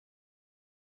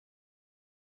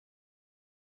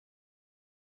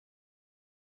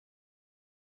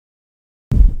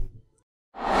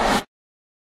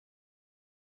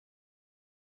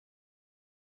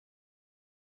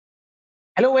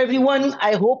Hello, everyone.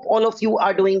 I hope all of you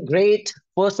are doing great.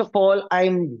 First of all,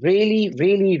 I'm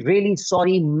really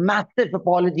sorry. Massive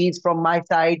apologies from my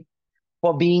side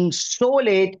for being so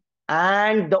late.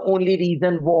 And the only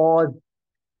reason was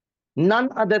none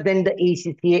other than the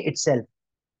ACCA itself.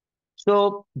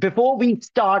 So before we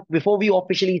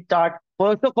officially start,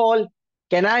 first of all,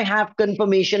 can I have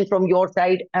confirmation from your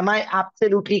side? Am I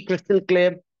absolutely crystal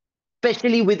clear,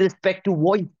 especially with respect to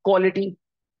voice quality?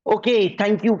 Okay,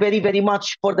 thank you very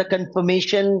much for the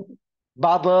confirmation,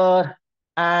 Babar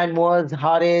and Moiz,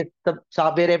 Harith,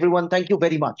 Sabir, everyone. Thank you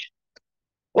very much.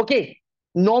 Okay,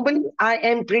 normally I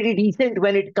am pretty decent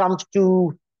when it comes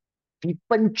to the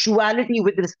punctuality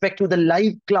with respect to the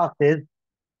live classes,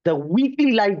 the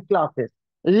weekly live classes,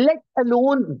 let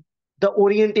alone the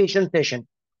orientation session.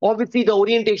 Obviously, the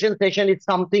orientation session is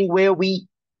something where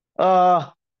uh,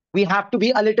 we have to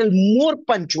be a little more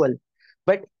punctual.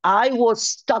 But I was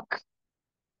stuck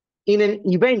in an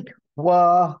event.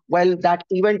 Well, that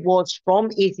event was from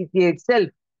ACCA itself,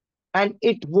 and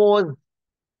it was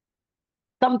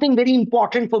something very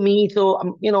important for me. So,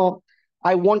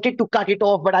 I wanted to cut it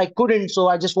off, but I couldn't. So,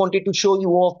 I just wanted to show you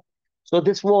off. So,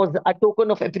 this was a token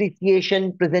of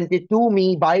appreciation presented to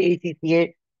me by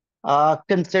ACCA,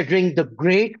 considering the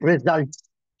great results.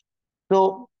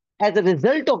 So, as a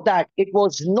result of that, it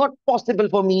was not possible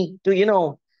for me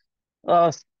to,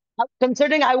 uh,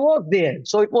 considering I was there.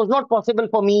 So it was not possible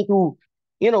for me to,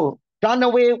 run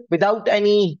away without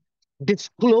any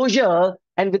disclosure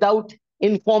and without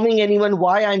informing anyone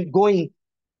why I'm going.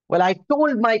 Well, I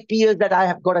told my peers that I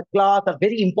have got a class, a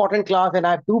very important class, and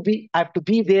I have to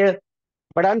be there.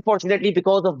 But unfortunately,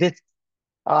 because of this,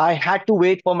 I had to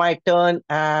wait for my turn,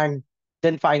 and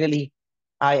then finally,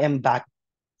 I am back.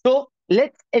 So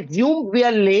let's assume we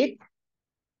are late,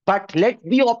 but let's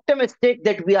be optimistic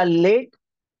that we are late,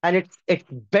 and it's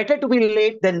better to be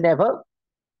late than never.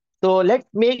 So let's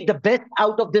make the best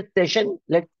out of this session.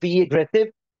 Let's be aggressive.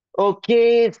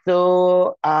 Okay,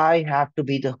 so I have to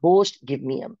be the host. Give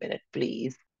me a minute,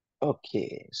 please.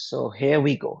 Okay, so here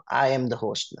we go. I am the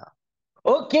host now.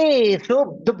 Okay,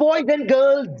 so the boys and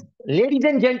girls, ladies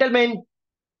and gentlemen,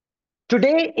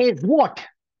 today is what?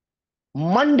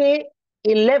 Monday,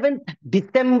 11th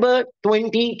December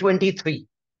 2023.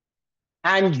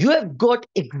 And you have got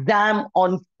exam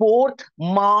on 4th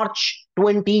March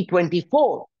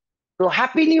 2024. So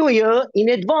happy new year in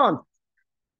advance.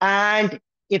 And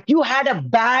if you had a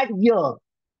bad year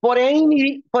for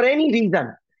any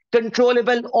reason,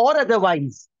 controllable or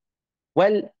otherwise,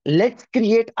 well, let's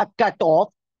create a cutoff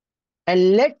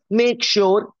and let's make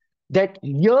sure that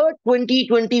year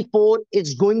 2024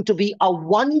 is going to be a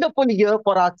wonderful year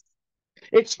for us.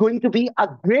 It's going to be a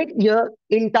great year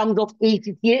in terms of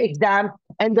ACCA exam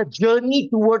and the journey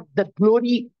towards the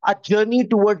glory, a journey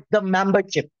towards the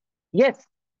membership. Yes,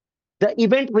 the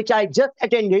event which I just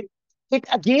attended, it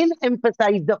again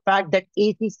emphasized the fact that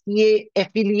ACCA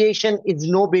affiliation is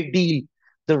no big deal.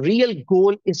 The real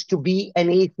goal is to be an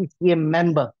ACCA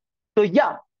member. So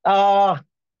yeah,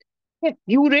 if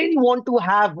you really want to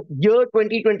have year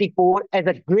 2024 as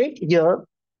a great year,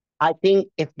 I think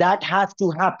if that has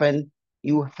to happen,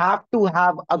 you have to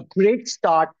have a great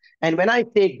start. And when I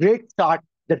say great start,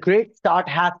 the great start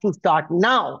has to start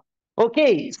now.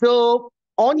 Okay, so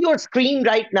on your screen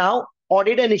right now,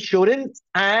 audit and assurance,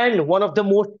 and one of the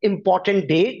most important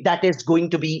date that is going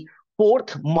to be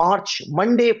 4th March,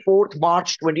 Monday, 4th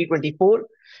March 2024.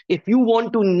 If you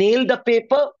want to nail the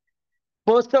paper,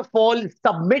 first of all,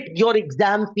 submit your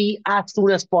exam fee as soon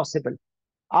as possible.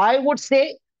 I would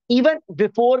say even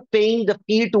before paying the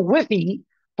fee to VIFHE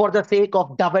for the sake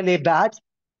of double A badge,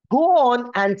 go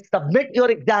on and submit your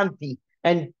exam fee,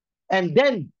 and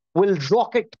then we'll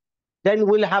rock it. Then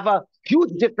we'll have a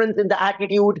huge difference in the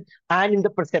attitude and in the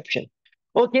perception.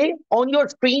 Okay, on your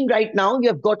screen right now, you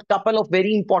have got a couple of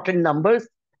very important numbers.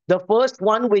 The first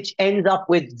one, which ends up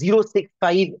with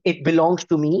 065, it belongs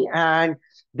to me. And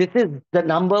this is the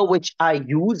number which I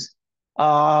use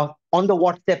on the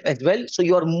WhatsApp as well. So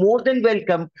you're more than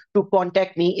welcome to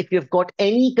contact me if you've got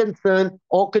any concern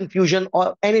or confusion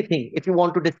or anything. If you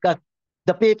want to discuss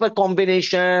the paper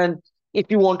combination, if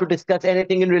you want to discuss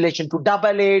anything in relation to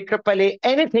double A, triple A,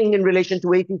 anything in relation to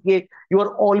ACCA, you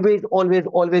are always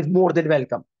more than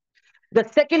welcome. The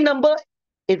second number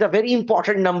is a very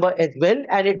important number as well,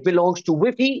 and it belongs to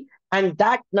WIFI, and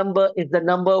that number is the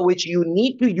number which you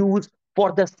need to use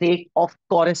for the sake of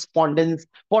correspondence,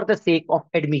 for the sake of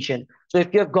admission. So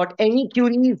if you have got any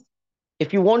queries,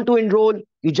 if you want to enroll,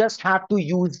 you just have to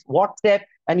use WhatsApp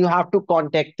and you have to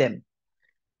contact them.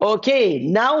 Okay,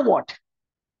 now what?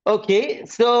 Okay,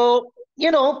 so,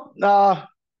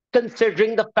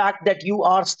 considering the fact that you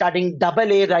are studying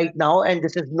double A right now, and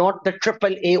this is not the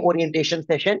triple A orientation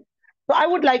session. So I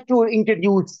would like to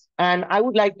introduce and I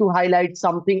would like to highlight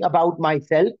something about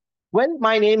myself. Well,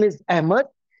 my name is Ahmed,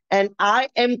 and I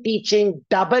am teaching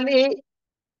double A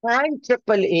and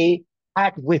triple A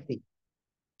at VIFHE.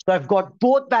 So I've got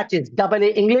both batches, double A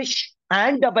English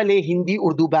and double A Hindi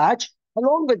Urdu batch,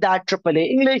 along with that triple A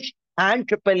English and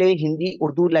triple A Hindi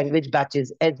Urdu language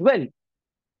batches as well.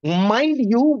 Mind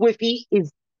you, Wi-Fi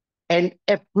is an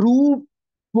approved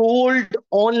gold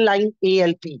online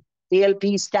ALP.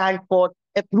 ALP stands for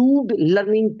Approved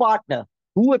Learning Partner.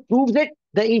 Who approves it?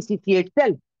 The ACCA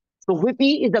itself. So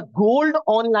Wi-Fi is a gold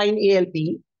online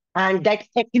ALP, and that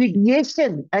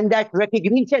accreditation and that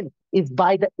recognition is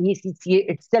by the ACCA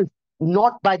itself,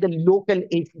 not by the local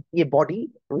ACCA body.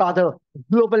 Rather,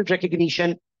 global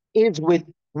recognition is with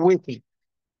Wi-Fi.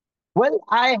 Well,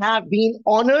 I have been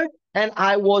honored and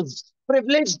I was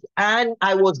privileged and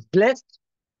I was blessed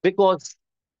because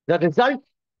the results,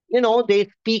 they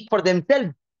speak for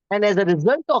themselves. And as a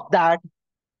result of that,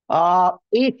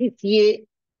 ACCA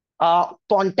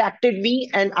contacted me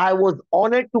and I was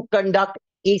honored to conduct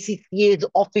ACCA's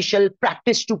official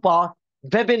practice to pass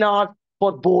webinar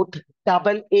for both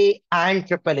double A and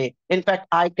triple A. In fact,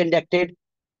 I conducted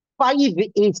 5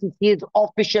 ACCA's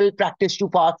official practice to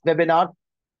pass webinars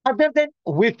other than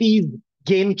Wi-Fi's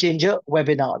game changer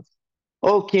webinars.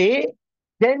 Okay.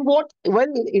 Then what?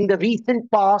 Well, in the recent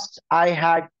past, I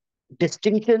had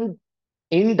distinctions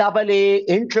in double A,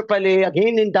 in triple A,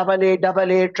 again in double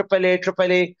A,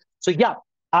 triple A. So yeah,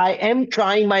 I am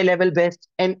trying my level best,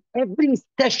 and every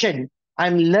session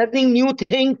I'm learning new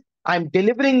things, I'm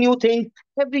delivering new things.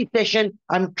 Every session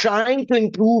I'm trying to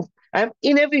improve. I'm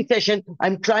in every session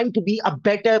I'm trying to be a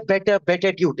better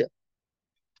tutor.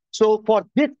 So for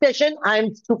this session,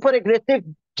 I'm super aggressive,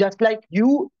 just like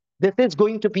you. This is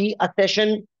going to be a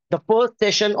session, the first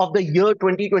session of the year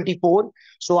 2024.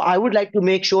 So I would like to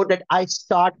make sure that I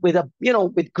start with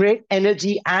with great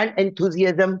energy and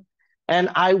enthusiasm, and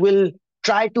I will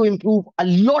try to improve a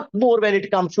lot more when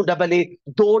it comes to double A,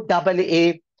 though double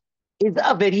A is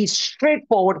a very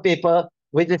straightforward paper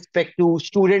with respect to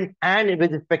students and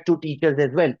with respect to teachers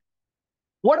as well.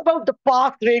 What about the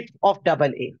pass rates of double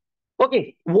A?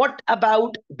 Okay, what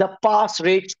about the pass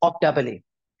rates of double A?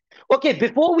 Okay,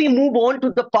 before we move on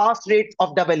to the pass rates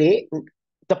of double A,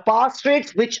 the pass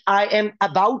rates which I am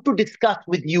about to discuss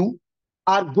with you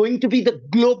are going to be the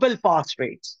global pass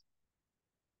rates.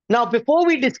 Now, before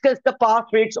we discuss the pass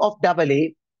rates of double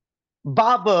A,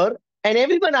 Babar and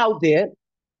everyone out there,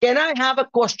 can I have a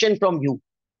question from you?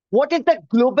 What is the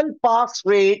global pass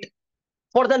rate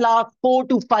for the last 4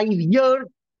 to 5 years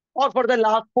or for the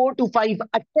last 4 to 5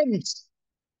 attempts?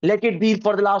 Let it be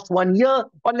for the last 1 year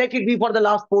or let it be for the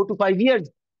last 4 to 5 years.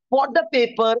 For the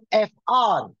paper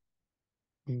FR,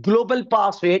 global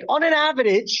pass rate on an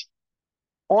average,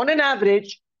 what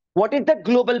is the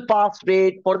global pass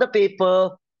rate for the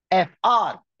paper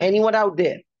FR? Anyone out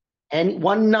there? And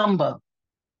one number.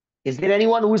 Is there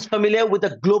anyone who is familiar with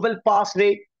the global pass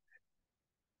rate?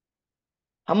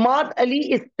 Hamad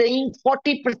Ali is saying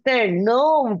 40%.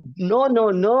 No, no, no,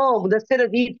 no. Mudassir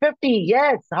Aziz 50.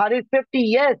 Yes. Harith 50.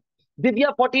 Yes.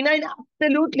 Divya 49.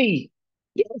 Absolutely.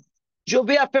 Yes.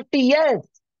 Jobia 50. Yes.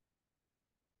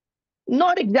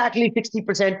 Not exactly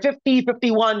 60%. 50,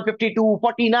 51, 52,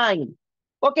 49.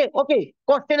 Okay, okay.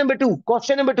 Question number two.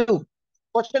 Question number two.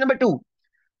 Question number two.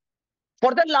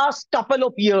 For the last couple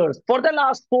of years, for the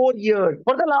last 4 years,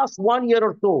 for the last 1 year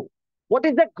or so, what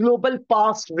is the global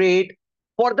pass rate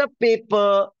for the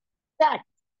paper tax?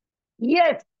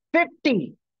 Yes,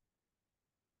 50.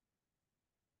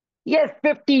 Yes,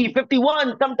 50,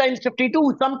 51, sometimes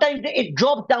 52, sometimes it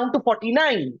drops down to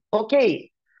 49.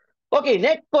 Okay. Okay,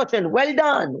 next question. Well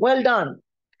done. Well done.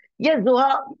 Yes,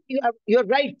 Zuha, you're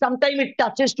right. Sometimes it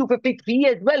touches to 53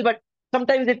 as well, but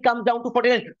sometimes it comes down to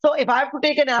 49. So if I have to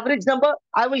take an average number,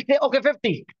 I will say, okay,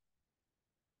 50.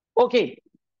 Okay,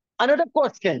 another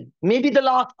question, maybe the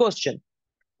last question.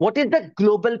 What is the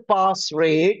global pass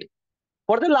rate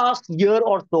for the last year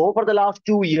or so, for the last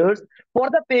 2 years, for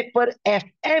the paper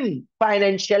FM,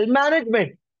 Financial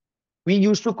Management? We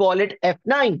used to call it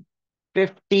F9.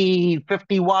 50,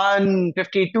 51,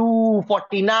 52,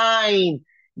 49.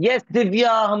 Yes,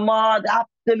 Divya, Hamad,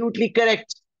 absolutely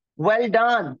correct. Well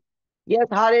done. Yes,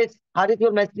 Harith, Harith,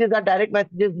 your messages are direct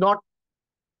messages, not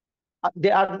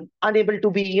they are unable to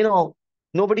be,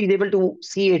 nobody is able to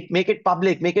see it. Make it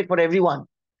public, make it for everyone.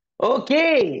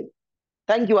 Okay.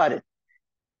 Thank you, Harith.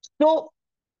 So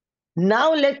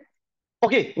now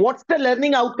okay, what's the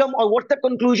learning outcome or what's the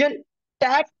conclusion?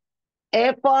 Tax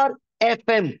FR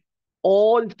FM.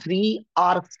 all three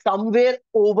are somewhere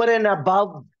over and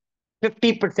above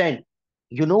 50%.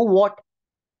 You know what?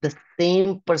 The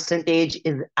same percentage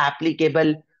is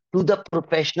applicable to the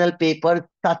professional papers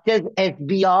such as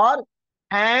SBR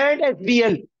and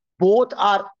SBL. Both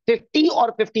are 50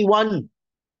 or 51.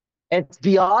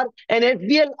 SBR and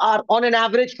SBL are on an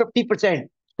average 50%.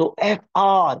 So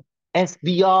FR,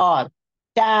 SBR,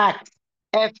 tax,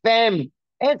 FM,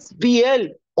 SBL,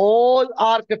 all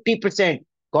are 50%.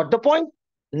 Got the point?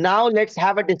 Now let's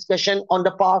have a discussion on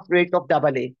the pass rate of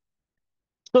AA.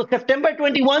 So September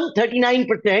 21,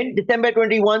 39%, December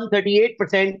 21,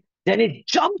 38%. Then it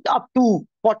jumped up to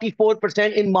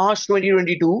 44% in March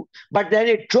 2022, but then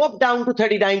it dropped down to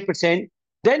 39%,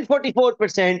 then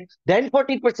 44%, then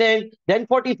 40%, then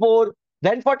 44,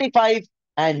 then 45,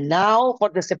 and now for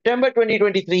the September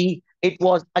 2023, it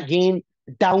was again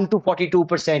down to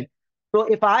 42%. So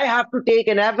if I have to take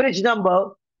an average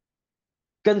number,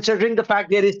 considering the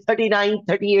fact there is 39,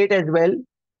 38 as well,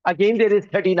 again there is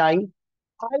 39,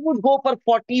 I would go for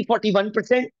 40,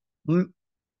 41%.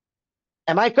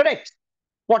 Am I correct?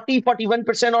 40,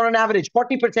 41% on an average,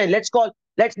 40%.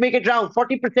 Let's make it round,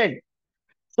 40%.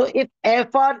 So if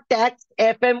FR, tax,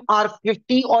 FM are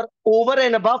 50 or over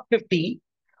and above 50,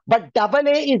 but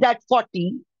AA is at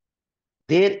 40,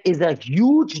 there is a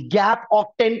huge gap of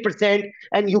 10%.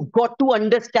 And you got to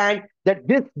understand that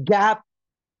this gap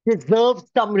deserves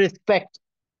some respect.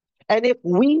 And if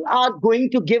we are going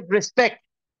to give respect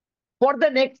for the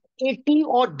next 80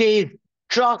 odd days,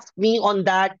 trust me on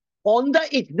that, on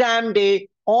the exam day,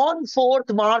 on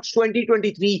 4th March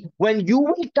 2023, when you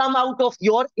will come out of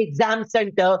your exam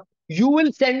center, you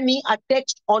will send me a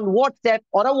text on WhatsApp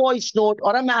or a voice note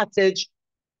or a message,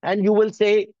 and you will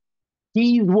say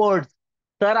these words,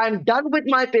 sir, I'm done with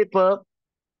my paper,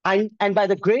 and by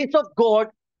the grace of God,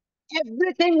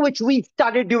 everything which we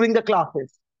studied during the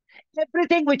classes,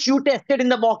 everything which you tested in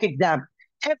the mock exam,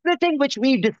 everything which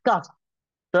we discussed,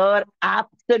 sir,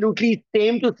 absolutely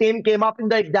same to same came up in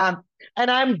the exam. And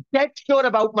I'm dead sure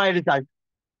about my result.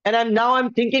 And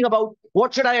I'm thinking about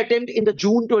what should I attempt in the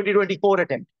June 2024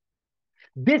 attempt.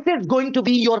 This is going to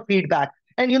be your feedback.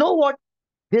 And you know what?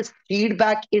 This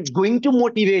feedback is going to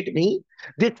motivate me.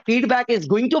 This feedback is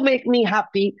going to make me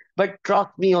happy. But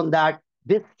trust me on that.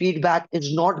 This feedback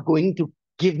is not going to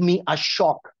give me a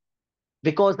shock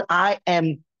because I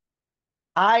am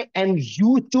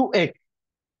used to it.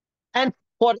 And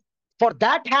for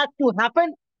that has to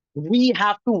happen, we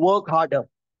have to work harder.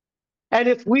 And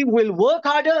if we will work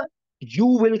harder, you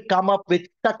will come up with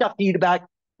such a feedback.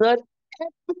 Sir,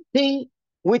 everything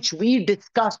which we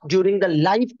discussed during the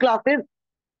live classes,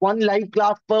 one live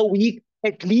class per week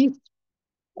at least,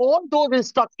 all those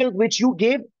instructions which you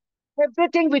gave,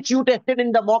 everything which you tested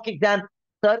in the mock exam,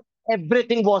 sir,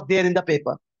 everything was there in the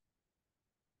paper.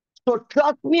 So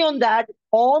trust me on that.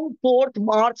 On 4th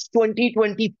March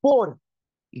 2024,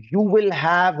 you will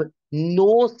have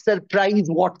no surprise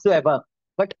whatsoever.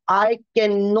 But I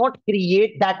cannot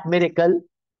create that miracle.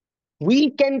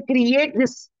 We can create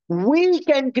this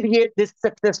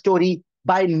success story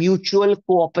by mutual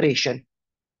cooperation.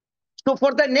 So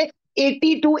for the next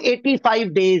 80 to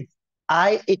 85 days,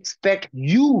 I expect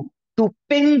you to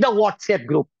pin the WhatsApp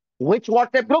group. Which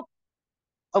WhatsApp group?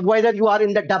 Whether you are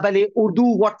in the AA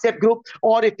Urdu WhatsApp group,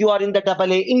 or if you are in the AA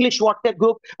English WhatsApp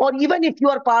group, or even if you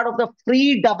are part of the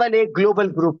free AA global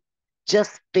group,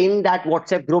 just pin that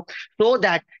WhatsApp group so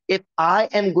that if I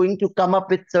am going to come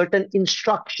up with certain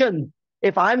instructions,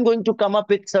 if I'm going to come up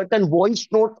with certain voice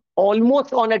notes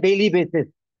almost on a daily basis,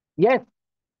 yes,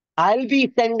 I'll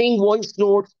be sending voice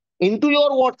notes into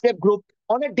your WhatsApp group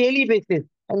on a daily basis.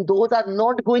 And those are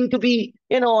not going to be,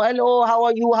 hello, how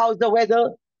are you? How's the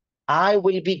weather? I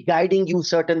will be guiding you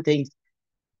certain things.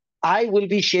 I will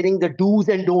be sharing the do's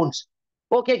and don'ts.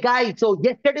 Okay, guys. So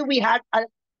yesterday we had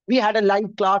a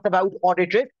live class about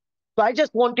audit risk. So I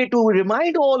just wanted to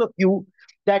remind all of you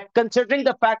that considering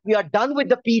the fact we are done with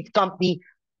the Peach Company,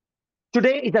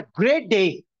 today is a great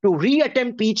day to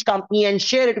re-attempt Peach Company and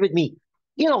share it with me.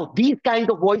 These kind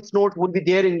of voice notes will be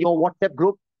there in your WhatsApp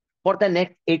group for the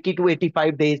next 80 to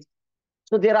 85 days.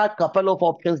 So there are a couple of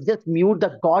options. Just mute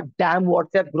the goddamn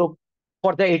WhatsApp group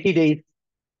for the 80 days.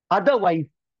 Otherwise,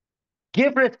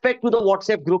 give respect to the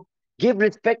WhatsApp group, give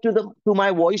respect to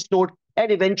my voice note,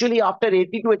 and eventually after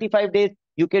 80 to 85 days,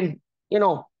 you can,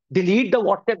 delete the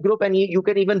WhatsApp group and you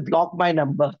can even block my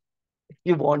number if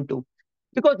you want to.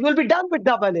 Because you'll be done with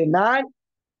AA, man.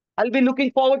 I'll be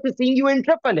looking forward to seeing you in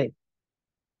AAA.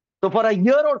 So for a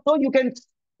year or so, you can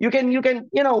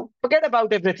forget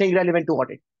about everything relevant to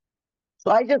audit.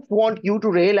 So I just want you to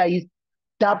realize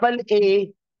AA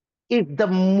is the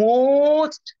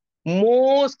most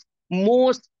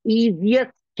most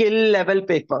easiest skill level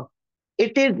paper.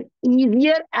 It is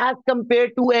easier as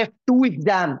compared to F2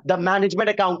 exam, the management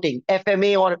accounting,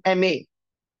 FMA or MA.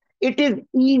 It is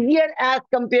easier as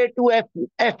compared to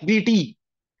FBT.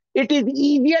 It is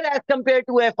easier as compared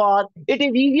to FR. It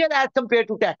is easier as compared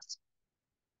to tax.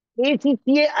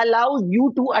 ACCA allows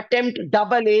you to attempt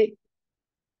double A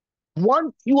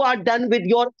once you are done with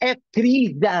your F3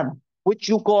 exam, which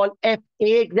you call FA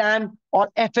exam or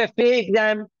FFA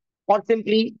exam or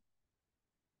simply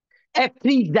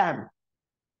F3 exam.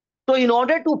 So in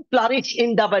order to flourish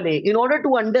in double A, in order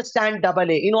to understand double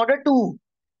A, in order to,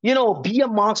 be a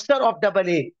master of double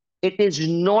A, it is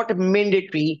not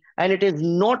mandatory and it is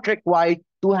not required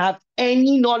to have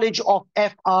any knowledge of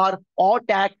FR or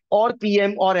tax or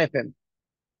PM or FM.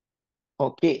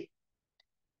 Okay,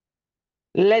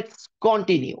 let's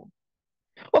continue.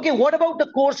 Okay, what about the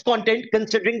course content?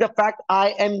 Considering the fact I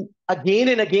am again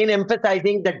and again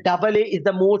emphasizing that double A is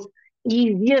the most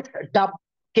easiest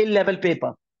skill level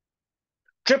paper.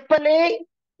 Triple A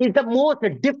is the most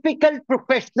difficult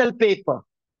professional paper.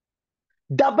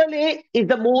 Double A is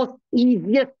the most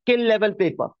easiest skill level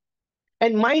paper.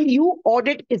 And mind you,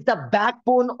 audit is the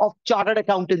backbone of chartered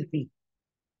accountancy.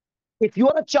 If you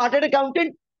are a chartered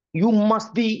accountant, you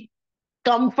must be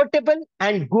comfortable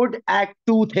and good at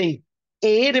two things: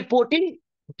 A, reporting,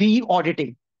 B,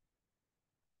 auditing.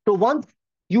 So once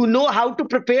you know how to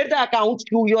prepare the accounts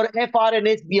to your FR and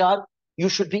SBR, you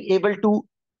should be able to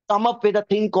come up with a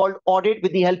thing called audit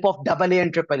with the help of double A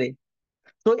and triple A.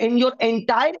 So in your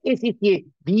entire ACCA,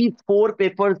 these four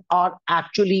papers are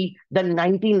actually the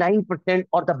 99%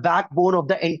 or the backbone of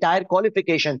the entire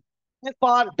qualification.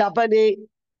 FR, double A,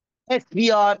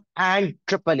 SBR, and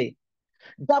triple A.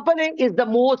 Double A is the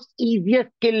most easiest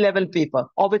skill level paper.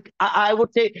 Obviously, I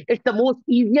would say it's the most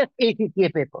easiest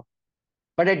ACCA paper.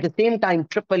 But at the same time,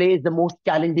 triple A is the most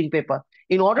challenging paper.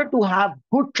 In order to have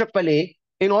good triple A,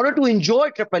 in order to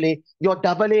enjoy triple A, your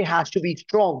double A has to be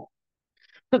strong.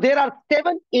 So there are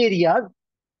 7 areas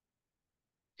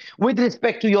with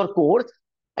respect to your course.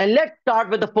 And let's start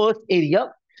with the first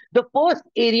area. The first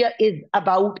area is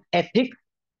about ethics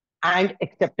and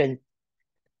acceptance.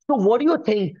 So what do you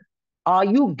think? Are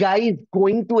you guys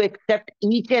going to accept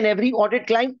each and every audit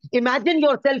client? Imagine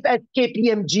yourself as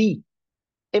KPMG.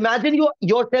 Imagine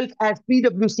yourself as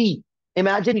PwC.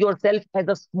 Imagine yourself as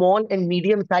a small and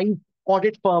medium-sized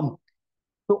audit firm.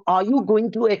 So are you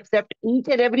going to accept each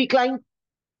and every client?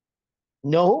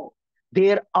 No,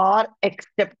 there are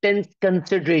acceptance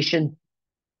considerations.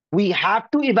 We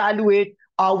have to evaluate,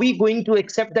 are we going to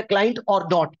accept the client or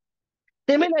not?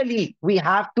 Similarly, we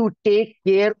have to take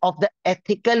care of the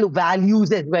ethical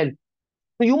values as well.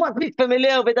 So you must be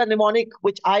familiar with a mnemonic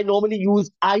which I normally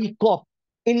use, ICOP: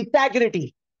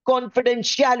 integrity,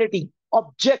 confidentiality,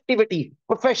 objectivity,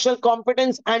 professional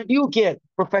competence, and due care,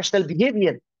 professional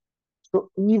behavior. So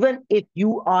even if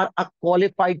you are a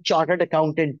qualified chartered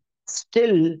accountant,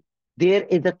 still there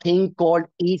is a thing called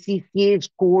ACCA's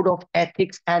Code of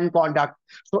Ethics and Conduct.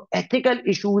 So ethical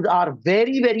issues are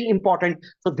very, very important.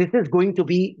 So this is going to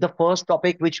be the first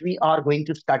topic which we are going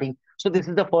to study. So this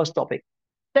is the first topic.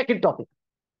 Second topic.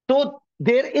 So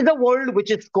there is a world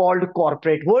which is called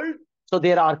corporate world. So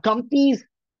there are companies,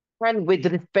 and with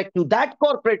respect to that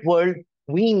corporate world,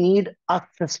 we need a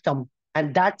system.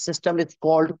 And that system is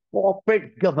called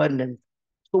corporate governance.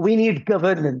 So we need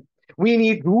governance. We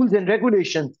need rules and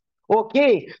regulations.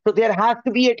 Okay, so there has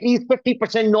to be at least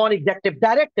 50% non-executive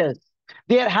directors.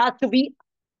 There has to be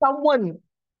someone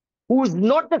who is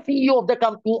not the CEO of the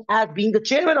company as being the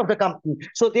chairman of the company.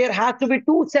 So there has to be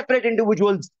two separate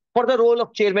individuals for the role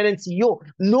of chairman and CEO.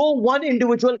 No one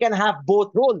individual can have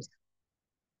both roles.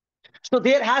 So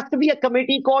there has to be a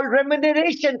committee called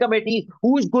remuneration committee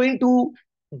who is going to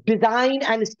design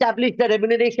and establish the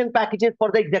remuneration packages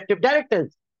for the executive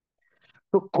directors.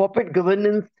 So corporate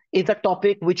governance is a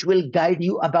topic which will guide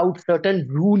you about certain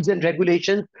rules and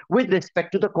regulations with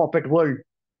respect to the corporate world.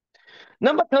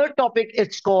 Number third topic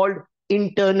is called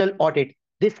internal audit.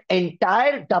 This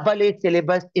entire double A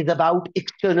syllabus is about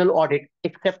external audit,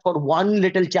 except for one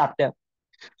little chapter.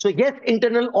 So yes,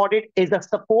 internal audit is a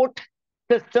support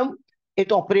system.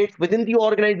 It operates within the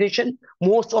organization.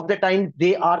 Most of the time,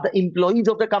 they are the employees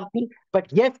of the company. But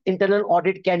yes, internal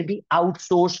audit can be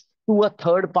outsourced to a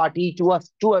third party,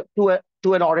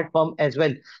 to an audit firm as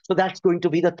well. So that's going to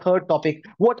be the third topic.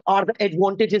 What are the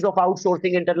advantages of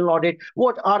outsourcing internal audit?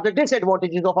 What are the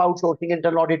disadvantages of outsourcing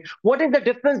internal audit? What is the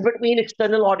difference between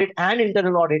external audit and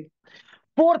internal audit?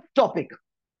 Fourth topic,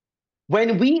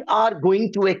 when we are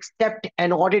going to accept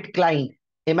an audit client,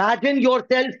 imagine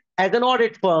yourself as an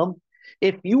audit firm.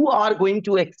 If you are going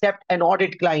to accept an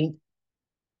audit client,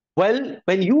 Well,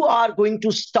 when you are going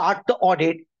to start the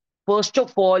audit, first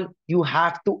of all, you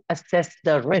have to assess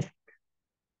the risk.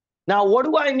 Now, what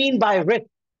do I mean by risk?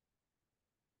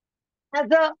 As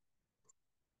a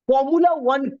Formula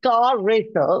One car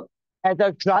racer, as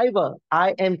a driver,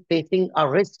 I am facing a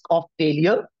risk of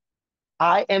failure.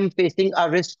 I am facing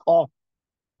a risk of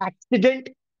accident.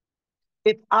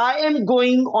 If I am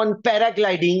going on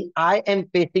paragliding, I am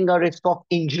facing a risk of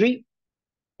injury.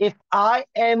 If I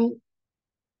am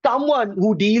someone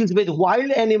who deals with wild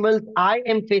animals, I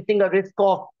am facing a risk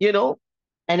of,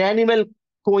 an animal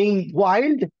going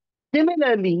wild.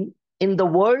 Similarly, in the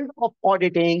world of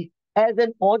auditing, as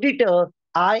an auditor,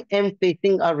 I am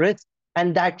facing a risk,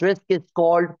 and that risk is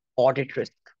called audit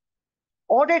risk.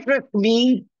 Audit risk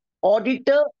means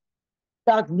auditor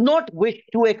does not wish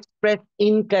to express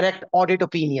incorrect audit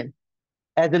opinion.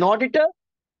 As an auditor,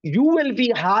 you will be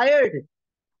hired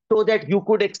so that you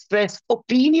could express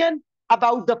opinion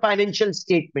about the financial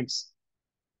statements.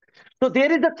 So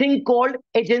there is a thing called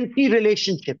agency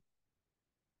relationship.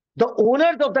 The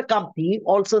owners of the company,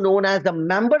 also known as the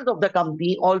members of the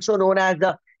company, also known as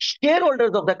the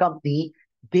shareholders of the company,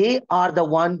 they are the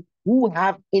one who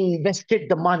have invested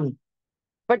the money,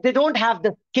 but they don't have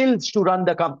the skills to run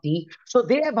the company. So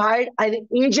they have hired an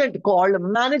agent called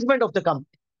management of the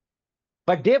company,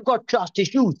 but they've got trust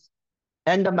issues,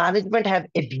 and the management have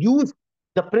abused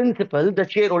the principal, the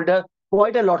shareholder,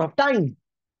 quite a lot of time.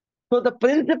 So the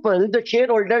principal, the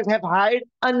shareholders have hired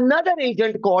another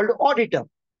agent called auditor.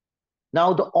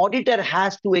 Now the auditor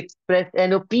has to express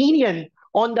an opinion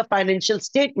on the financial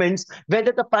statements,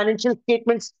 whether the financial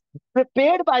statements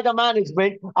prepared by the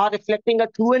management are reflecting a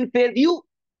true and fair view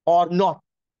or not.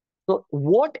 So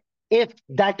what if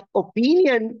that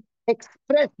opinion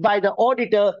expressed by the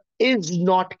auditor is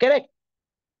not correct?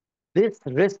 This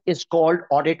risk is called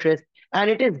audit risk, and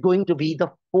it is going to be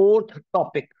the fourth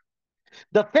topic.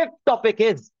 The fifth topic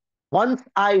is, once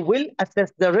I will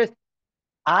assess the risk,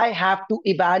 I have to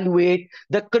evaluate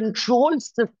the control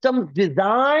systems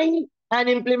designed and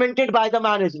implemented by the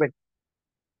management.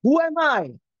 Who am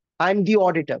I? I'm the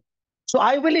auditor. So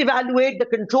I will evaluate the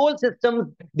control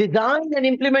systems designed and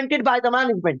implemented by the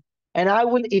management. And I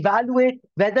will evaluate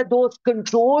whether those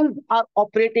controls are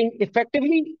operating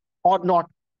effectively or not.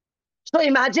 So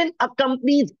imagine a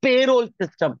company's payroll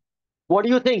system. What do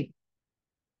you think?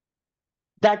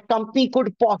 That company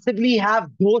could possibly have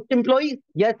ghost employees?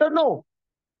 Yes or no?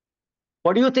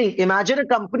 What do you think? Imagine a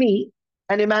company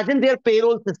and imagine their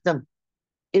payroll system.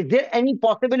 Is there any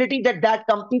possibility that that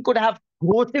company could have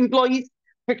ghost employees,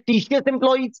 fictitious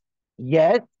employees?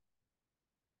 Yes.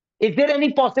 Is there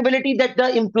any possibility that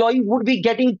the employees would be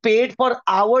getting paid for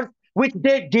hours which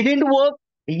they didn't work?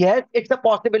 Yes, it's a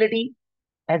possibility.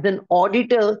 As an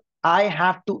auditor, I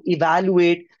have to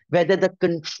evaluate whether the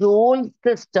control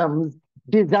systems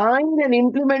designed and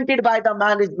implemented by the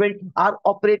management are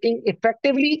operating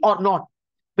effectively or not.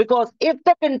 Because if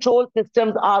the control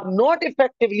systems are not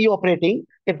effectively operating,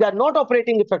 if they're not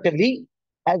operating effectively,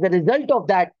 as a result of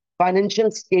that,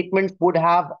 financial statements would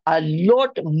have a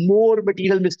lot more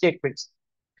material misstatements.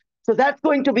 So that's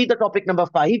going to be the topic number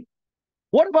 5.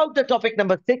 What about the topic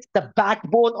number 6, the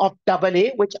backbone of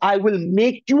AA, which I will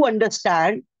make you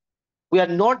understand? We are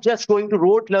not just going to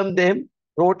rote learn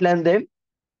them.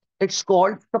 It's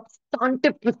called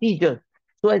substantive procedure.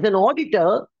 So as an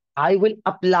auditor, I will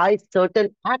apply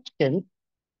certain actions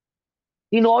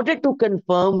in order to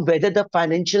confirm whether the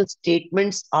financial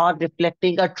statements are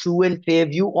reflecting a true and fair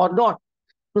view or not.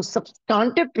 So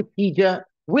substantive procedure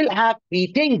will have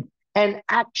 3 things: an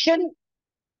action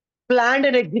planned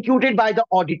and executed by the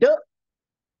auditor,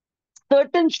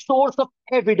 certain source of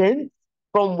evidence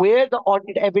from where the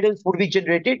audit evidence would be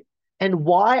generated, and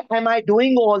why am I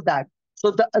doing all that?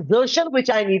 So the assertion which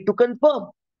I need to confirm.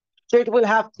 So it will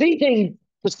have 3 things: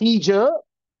 procedure,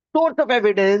 source of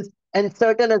evidence, and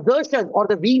certain assertion or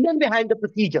the reason behind the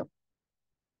procedure.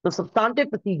 The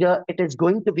substantive procedure, it is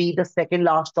going to be the second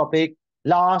last topic,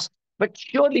 last but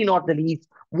surely not the least.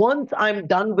 Once I'm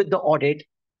done with the audit,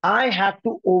 I have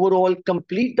to overall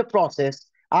complete the process.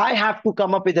 I have to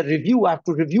come up with a review. I have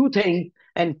to review things.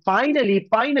 And finally,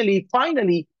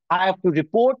 I have to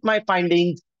report my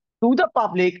findings to the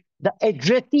public. The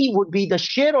addressee would be the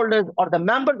shareholders or the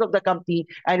members of the company,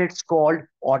 and it's called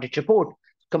audit report.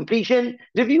 Completion,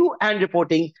 review, and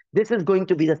reporting. This is going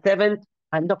to be the seventh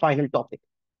and the final topic.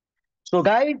 So,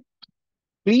 guys,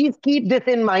 please keep this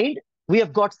in mind. We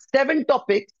have got 7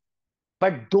 topics,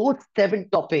 but those 7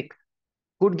 topics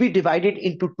could be divided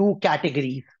into 2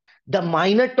 categories. The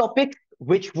minor topics,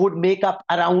 which would make up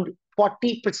around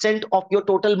 40% of your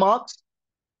total marks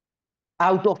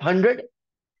out of 100,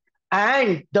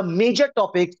 and the major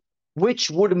topics, which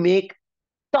would make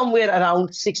somewhere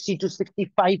around 60 to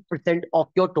 65% of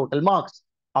your total marks.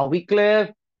 Are we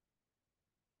clear?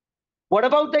 What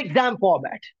about the exam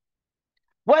format?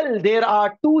 Well, there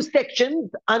are two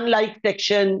sections, unlike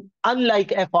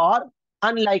FR,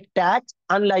 unlike tax,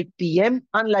 unlike PM,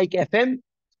 unlike FM.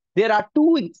 There are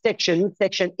two sections,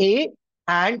 section A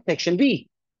and section B.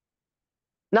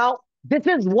 Now, this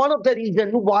is one of the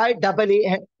reasons why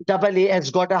AA has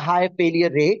got a high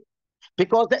failure rate,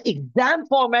 because the exam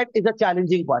format is a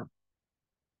challenging one.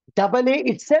 AA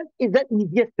itself is the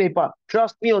easiest paper.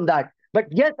 Trust me on that. But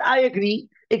yes, I agree,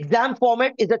 exam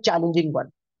format is a challenging one.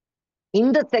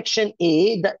 In the section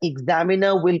A, the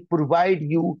examiner will provide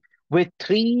you with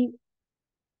 3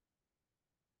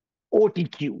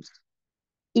 OTQs.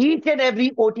 Each and every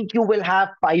OTQ will have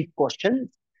 5 questions.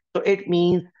 So it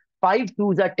means 5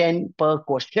 twos are 10 per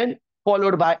question,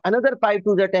 followed by another 5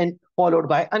 twos are 10, followed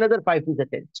by another 5 twos are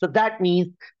 10. So that means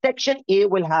section A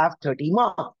will have 30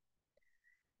 marks.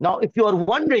 Now, if you are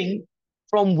wondering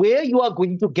from where you are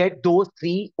going to get those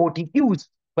 3 OTQs,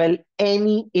 well,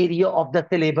 any area of the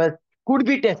syllabus could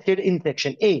be tested in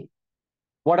section A.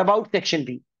 What about section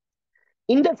B?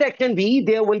 In the section B,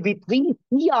 there will be 3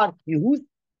 CRQs.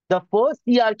 The first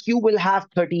CRQ will have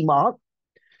 30 marks.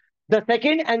 The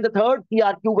second and the third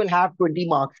CRQ will have 20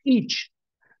 marks each.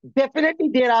 Definitely,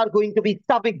 there are going to be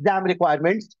sub-exam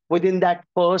requirements within that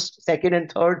first, second,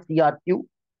 and third CRQ.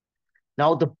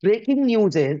 Now, the breaking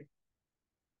news is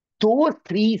those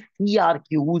 3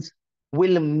 CRQs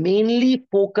will mainly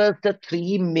focus the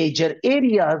 3 major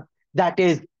areas, that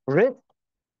is risk,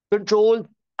 controls,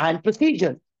 and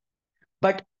procedures.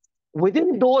 But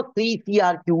within those 3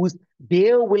 CRQs,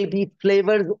 there will be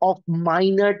flavors of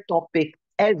minor topics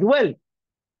as well.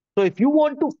 So if you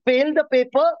want to fail the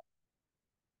paper,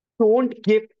 don't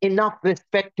give enough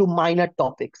respect to minor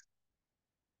topics.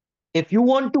 If you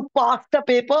want to pass the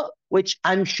paper, which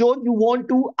I'm sure you want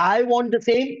to, I want the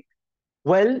same,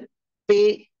 well,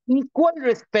 pay equal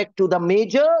respect to the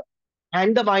major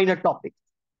and the minor topics.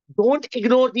 Don't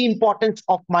ignore the importance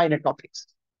of minor topics.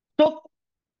 So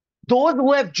those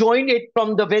who have joined it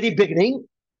from the very beginning,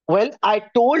 well, I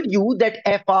told you that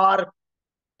FR,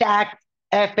 tax,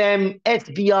 FM,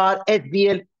 SBR,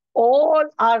 SBL, all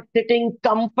are sitting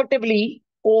comfortably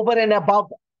over and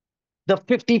above the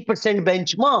 50%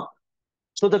 benchmark.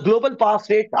 So the global pass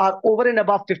rates are over and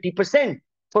above 50%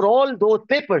 for all those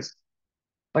papers.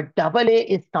 But AA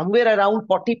is somewhere around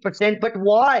 40%. But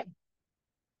why?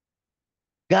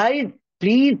 Guys,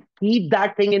 please keep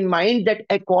that thing in mind that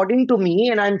according to me,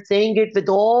 and I'm saying it with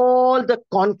all the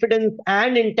confidence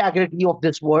and integrity of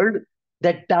this world,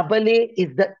 that AA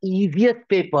is the easiest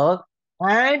paper.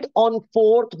 And on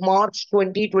 4th March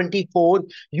 2024,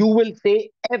 you will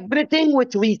say everything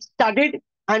which we studied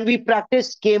and we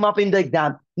practiced came up in the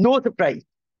exam. No surprise.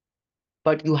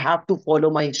 But you have to follow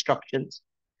my instructions.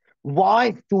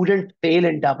 Why students fail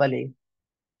in AA?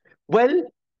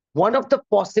 Well, one of the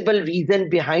possible reasons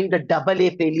behind the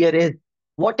AA failure is,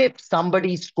 what if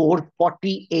somebody scored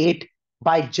 48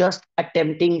 by just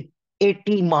attempting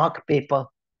 80 mark paper?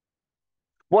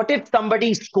 What if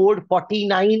somebody scored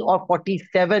 49 or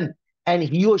 47 and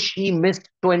he or she missed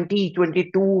 20,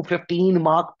 22, 15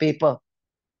 mark paper?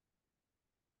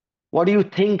 What do you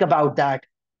think about that?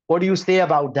 What do you say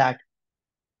about that?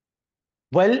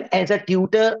 Well, as a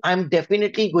tutor, I'm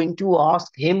definitely going to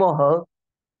ask him or her,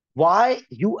 why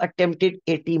you attempted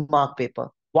 80 mark paper?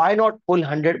 Why not full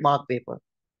 100 mark paper?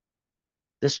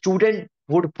 The student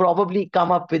would probably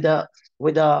come up with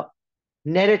a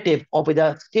narrative or with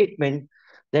a statement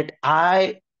that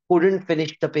I couldn't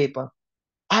finish the paper.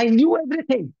 I knew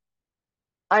everything.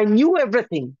 I knew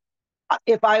everything.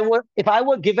 If I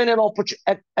were given an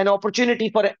opportunity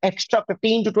for an extra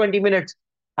 15 to 20 minutes,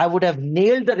 I would have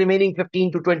nailed the remaining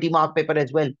 15 to 20 mark paper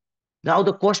as well. Now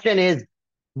the question is,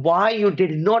 why you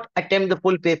did not attempt the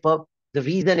full paper? The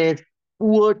reason is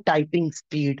poor typing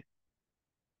speed.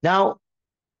 Now,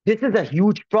 this is a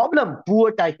huge problem,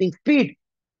 poor typing speed.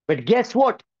 But guess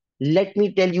what? Let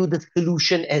me tell you the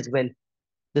solution as well.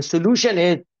 The solution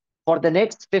is, for the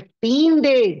next 15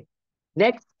 days,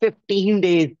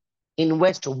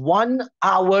 invest 1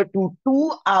 hour to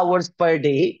 2 hours per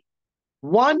day,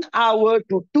 1 hour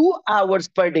to 2 hours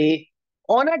per day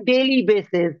on a daily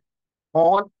basis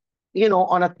on,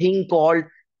 on a thing called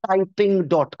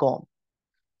typing.com.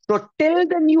 So till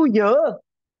the new year,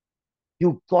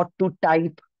 you got to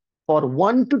type for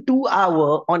 1 to 2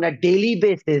 hours on a daily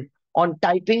basis on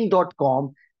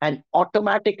typing.com, and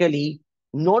automatically,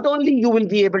 not only you will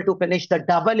be able to finish the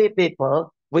AA paper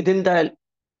within the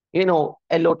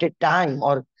allotted time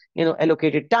or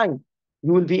allocated time,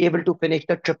 you will be able to finish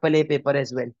the AAA paper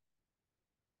as well.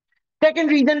 Second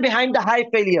reason behind the high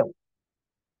failure.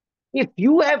 If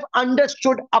you have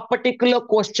understood a particular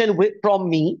question from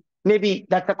me, maybe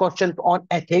that's a question on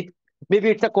ethics, maybe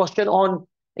it's a question on,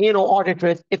 audit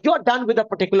risk. If you're done with a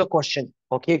particular question,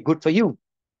 okay, good for you.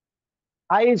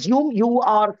 I assume you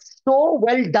are so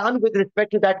well done with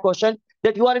respect to that question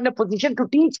that you are in a position to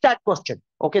teach that question.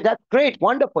 Okay, that's great,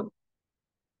 wonderful.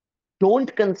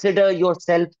 Don't consider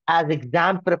yourself as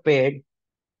exam prepared,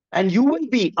 and you will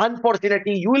be,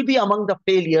 unfortunately, you will be among the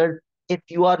failures if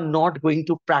you are not going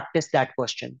to practice that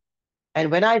question.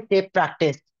 And when I say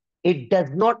practice, it does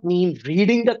not mean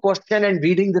reading the question and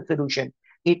reading the solution.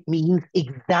 It means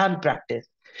exam practice.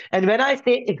 And when I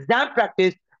say exam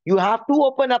practice, you have to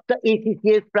open up the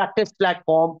ACCA's practice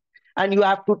platform and you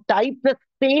have to type the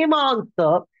same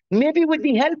answer, maybe with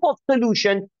the help of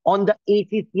solution on the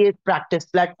ACCA's practice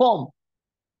platform.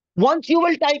 Once you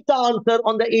will type the answer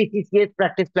on the ACCA's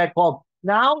practice platform,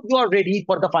 now you are ready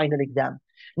for the final exam.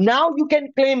 Now you can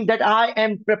claim that I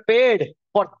am prepared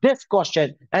for this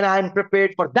question and I am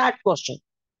prepared for that question.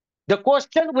 The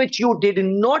question which you did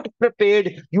not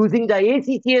prepared using the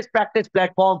ACCA's practice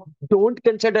platform, don't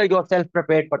consider yourself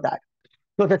prepared for that.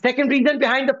 So the second reason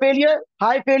behind the failure,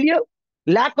 high failure,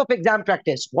 lack of exam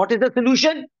practice. What is the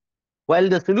solution? Well,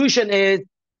 the solution is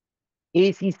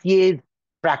ACCA's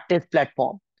practice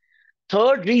platform.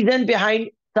 Third reason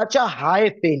behind such a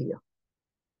high failure.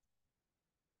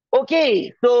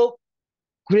 Okay, so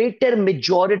greater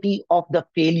majority of the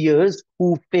failures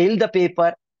who fail the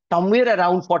paper, somewhere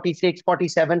around 46,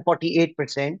 47,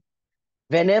 48%,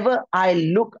 whenever I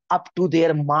look up to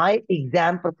their My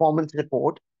Exam Performance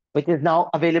Report, which is now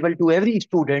available to every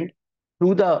student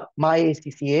through the My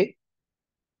ACCA,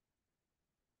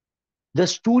 the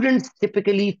students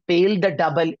typically fail the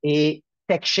double A,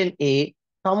 section A,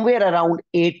 somewhere around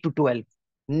 8 to 12,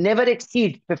 never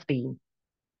exceed 15.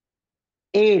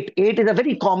 8 is a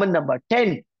very common number.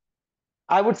 10,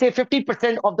 I would say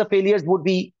 50% of the failures would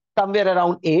be somewhere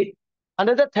around 8.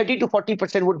 Another 30 to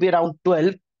 40% would be around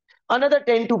 12. Another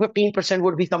 10 to 15%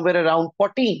 would be somewhere around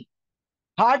 14.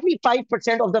 Hardly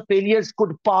 5% of the failures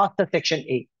could pass the section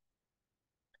A.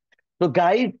 So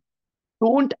guys,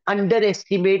 don't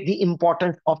underestimate the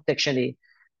importance of section A.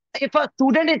 If a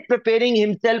student is preparing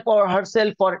himself or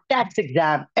herself for tax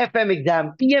exam, FM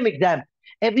exam, PM exam,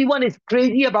 everyone is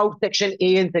crazy about section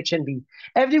A and section B.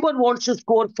 Everyone wants to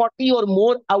score 40 or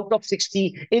more out of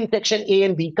 60 in section A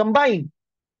and B combined.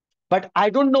 But I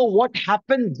don't know what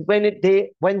happens when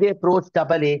they approach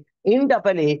double A. In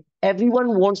double A,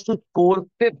 everyone wants to score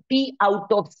 50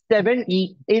 out of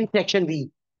 70 in section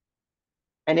B.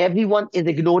 And everyone is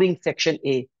ignoring section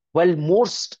A. Well,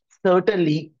 most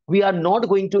certainly, we are not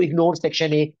going to ignore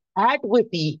section A. At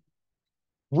VIFHE,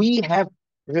 we have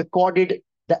recorded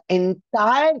the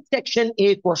entire section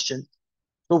A questions.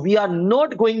 So we are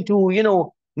not going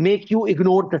to, make you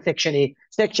ignore the section A.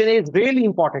 Section A is really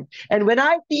important. And when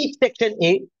I teach section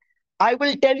A, I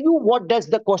will tell you what does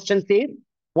the question say,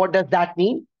 what does that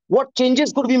mean, what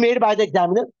changes could be made by the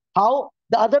examiner, how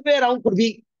the other way around could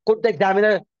the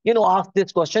examiner, ask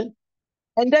this question.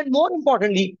 And then more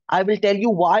importantly, I will tell you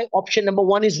why option number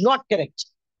 1 is not correct,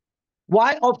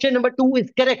 why option number 2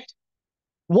 is correct,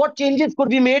 what changes could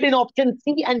be made in option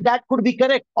C and that could be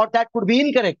correct or that could be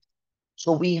incorrect.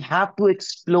 So we have to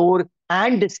explore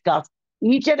and discuss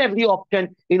each and every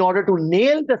option in order to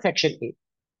nail the section A.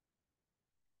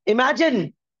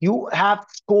 Imagine you have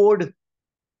scored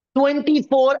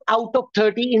 24 out of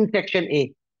 30 in section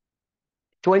A.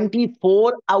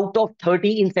 24 out of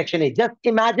 30 in section A. Just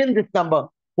imagine this number.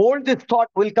 Hold this thought,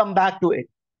 we'll come back to it.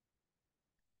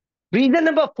 Reason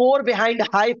number 4 behind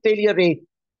high failure rate.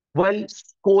 Well,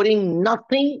 scoring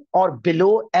nothing or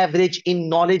below average in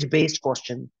knowledge-based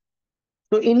questions.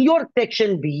 So in your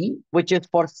section B, which is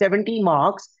for 70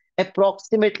 marks,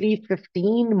 approximately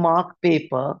 15 mark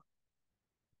paper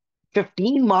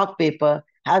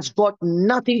has got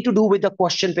nothing to do with the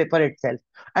question paper itself.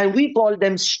 And we call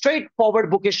them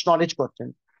straightforward bookish knowledge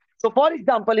questions. So for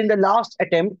example, in the last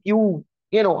attempt,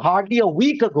 hardly a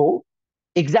week ago,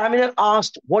 examiner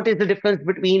asked what is the difference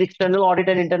between external audit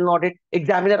and internal audit.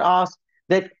 Examiner asked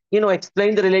that,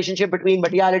 explain the relationship between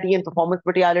materiality and performance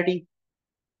materiality.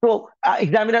 So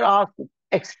examiner asked,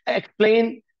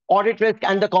 explain audit risk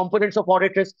and the components of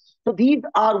audit risk. So these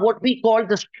are what we call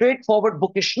the straightforward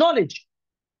bookish knowledge.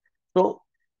 So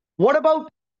what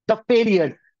about the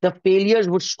failures? The failures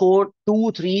would score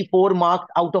 2, 3, 4 marks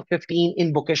out of 15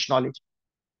 in bookish knowledge.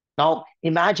 Now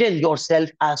imagine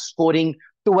yourself as scoring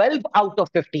 12 out of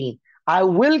 15. I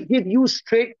will give you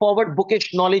straightforward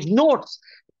bookish knowledge notes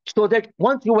so that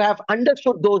once you have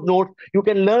understood those notes, you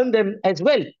can learn them as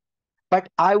well. But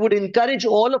I would encourage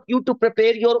all of you to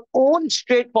prepare your own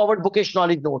straightforward bookish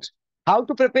knowledge notes. How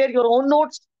to prepare your own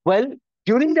notes? Well,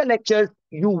 during the lectures,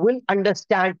 you will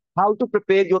understand how to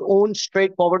prepare your own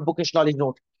straightforward bookish knowledge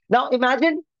notes. Now,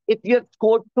 imagine if you have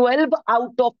scored 12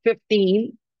 out of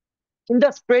 15 in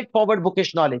the straightforward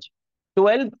bookish knowledge.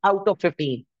 12 out of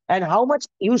 15. And how much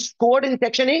you scored in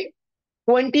section A?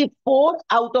 24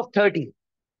 out of 30.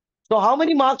 So how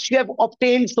many marks you have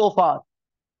obtained so far?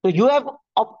 So you have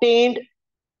obtained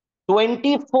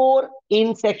 24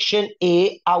 in section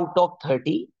A out of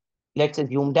 30. Let's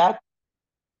assume that.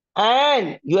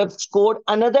 And you have scored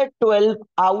another 12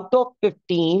 out of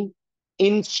 15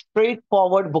 in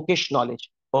straightforward bookish knowledge.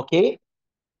 Okay.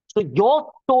 So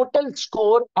your total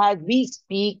score as we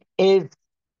speak is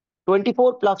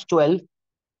 24 plus 12,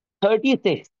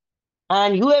 36.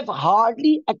 And you have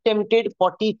hardly attempted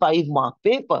 45 mark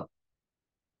paper.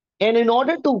 And in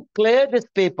order to clear this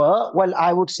paper, well,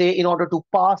 I would say in order to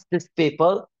pass this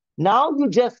paper, now you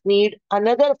just need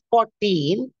another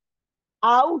 14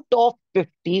 out of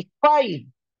 55.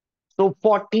 So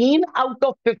 14 out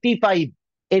of 55.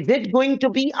 Is it going to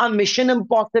be a mission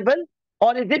impossible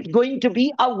or is it going to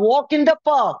be a walk in the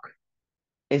park?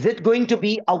 Is it going to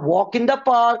be a walk in the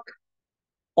park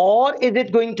or is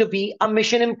it going to be a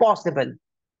mission impossible?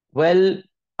 Well,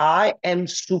 I am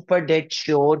super dead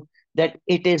sure that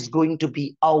it is going to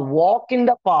be a walk in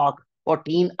the park.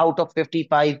 14 out of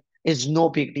 55 is no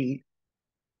big deal.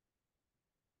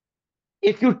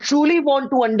 If you truly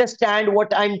want to understand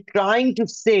what I'm trying to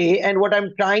say and what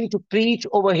I'm trying to preach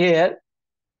over here,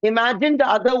 imagine the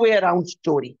other way around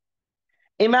story.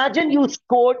 Imagine you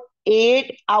scored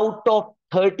 8 out of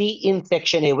 30 in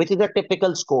section A, which is a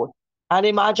typical score. And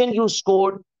imagine you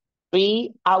scored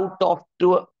 3 out of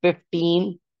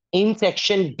 15 in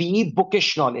section B,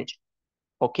 bookish knowledge.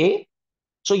 Okay.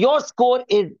 So your score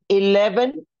is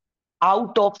 11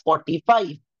 out of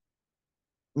 45.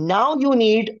 Now you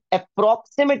need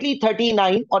approximately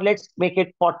 39, or let's make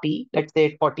it 40. Let's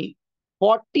say 40.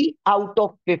 40 out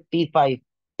of 55.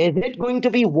 Is it going to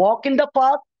be walk in the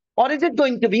park or is it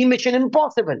going to be mission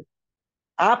impossible?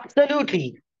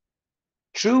 Absolutely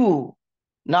true.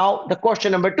 Now, the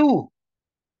question number two.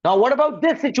 Now, what about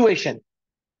this situation?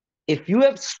 If you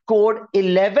have scored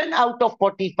 11 out of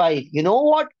 45, you know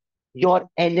what? Your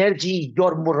energy,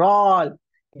 your morale,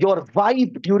 your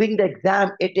vibe during the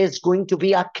exam, it is going to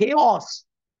be a chaos.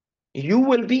 You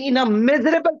will be in a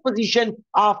miserable position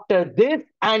after this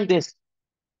and this.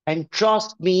 And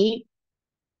trust me,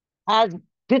 as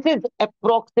this is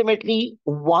approximately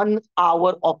 1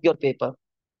 hour of your paper.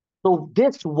 So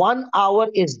this 1 hour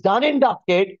is done and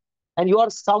dusted, and you are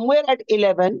somewhere at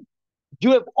 11.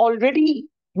 You have already,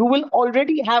 you will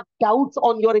already have doubts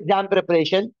on your exam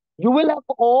preparation. You will have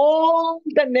all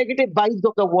the negative vibes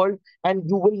of the world, and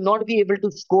you will not be able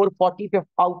to score 40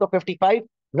 out of 55.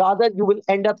 Rather, you will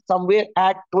end up somewhere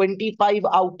at 25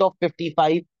 out of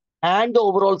 55, and the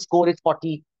overall score is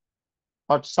 40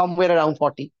 or somewhere around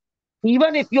 40.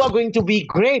 Even if you are going to be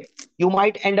great, you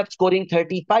might end up scoring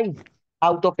 35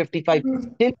 out of 55.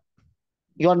 Still,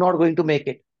 you are not going to make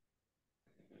it.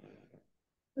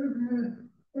 So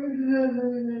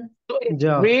it's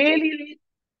Yeah. really,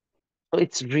 so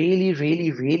it's really,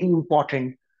 really, really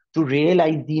important to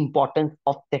realize the importance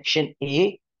of section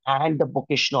A and the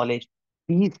bookish knowledge.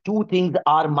 These two things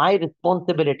are my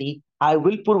responsibility. I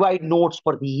will provide notes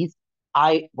for these.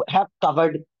 I have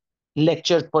covered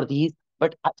lectures for these,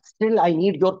 but still I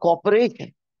need your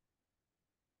cooperation.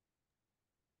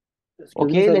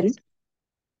 Excuse me Okay, sir ji. let's,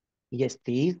 yes,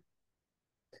 please.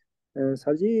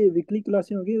 Sir ji weekly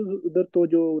क्लासें होगी उधर तो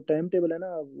जो time table है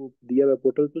ना वो दिया हुआ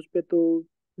पोर्टल पे उस पे तो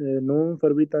 9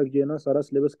 फरवरी तक जो है ना सारा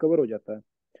सिलेबस कवर हो जाता है।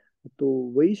 तो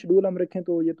वही शेड्यूल हम रखें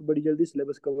तो ये तो बड़ी जल्दी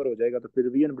सिलेबस कवर हो जाएगा तो फिर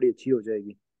रिवीजन बड़ी अच्छी हो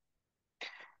जाएगी।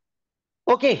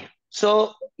 Okay,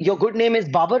 so your good name is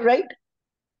Babar, right?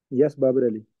 Yes Babar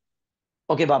Ali.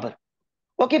 Okay, Babar.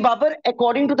 Okay, Babar,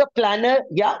 according to the planner,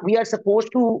 yeah, we are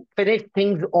supposed to finish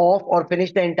things off or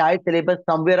finish the entire syllabus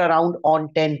somewhere around on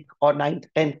 10th or 9th,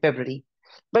 10th February.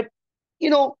 But,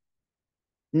 you know,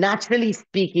 naturally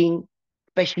speaking,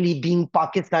 especially being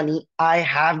Pakistani, I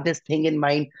have this thing in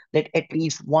mind that at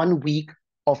least 1 week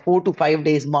or 4 to 5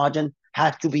 days margin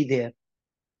has to be there.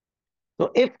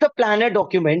 So if the planner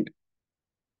document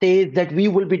says that we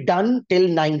will be done till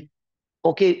 9th,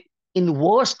 okay, in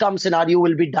worst come scenario,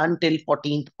 will be done till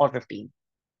 14th or 15th.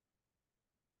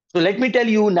 So let me tell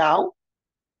you now,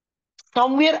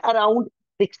 somewhere around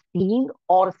 16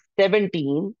 or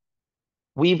 17,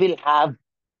 we will have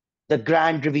the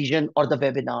grand revision or the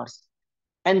webinars.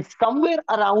 And somewhere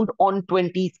around on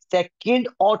 22nd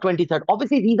or 23rd,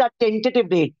 obviously these are tentative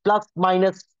dates, plus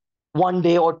minus one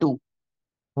day or two,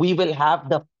 we will have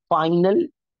the final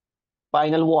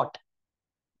what?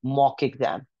 Mock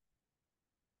exam.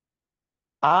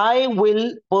 I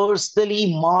will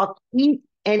personally mark each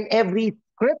and every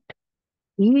script,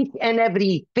 each and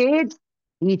every page,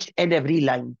 each and every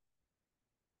line.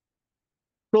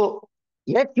 So,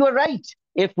 yes, you are right.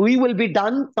 If we will be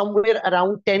done somewhere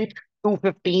around 10th to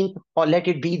 15th, or let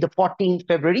it be the 14th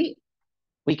February,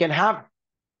 we can have,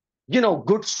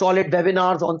 good solid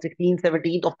webinars on 16th,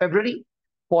 17th of February,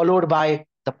 followed by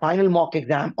the final mock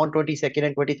exam on 22nd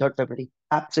and 23rd February.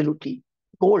 Absolutely.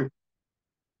 Gold.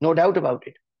 No doubt about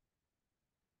it.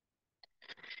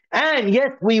 And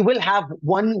yes, we will have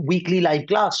one weekly live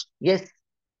class. Yes,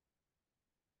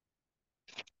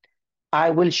 I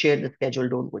will share the schedule.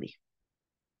 Don't worry.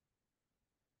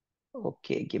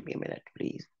 Okay, give me a minute,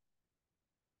 please.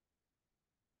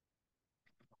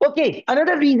 Okay,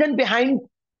 another reason behind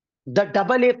the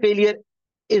double A failure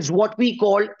is what we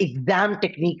call exam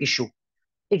technique issue.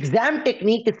 Exam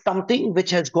technique is something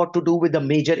which has got to do with the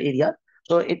major area.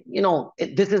 So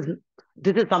this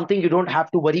is something you don't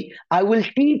have to worry. I will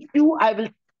teach you. I will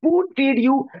spoon feed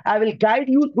you. I will guide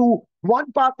you through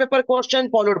one past paper question,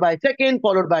 followed by second,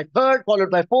 followed by third,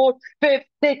 followed by fourth, fifth,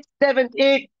 sixth, seventh,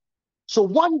 eighth. So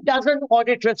 1 dozen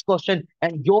audit risk question,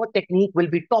 and your technique will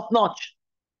be top notch.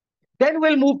 Then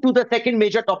we'll move to the second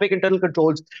major topic, internal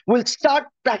controls. We'll start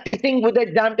practicing with the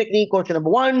exam technique question number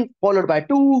one, followed by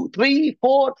two, three,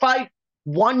 four, five.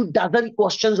 1 dozen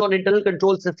questions on internal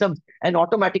control systems, and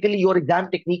automatically your exam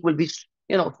technique will be,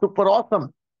 super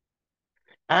awesome.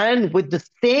 And with the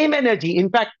same energy,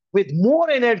 in fact, with more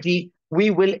energy,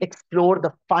 we will explore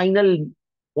the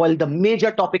the major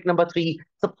topic number three,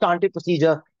 substantive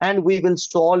procedure, and we will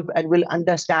solve and will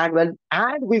understand well,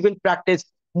 and we will practice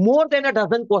more than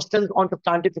 12 questions on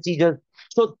substantive procedures.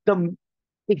 So the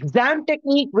exam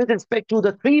technique with respect to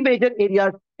the three major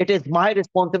areas, it is my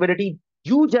responsibility.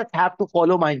 You just have to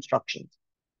follow my instructions.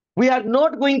 We are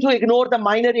not going to ignore the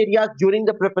minor areas during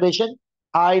the preparation.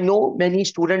 I know many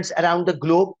students around the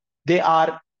globe, they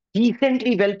are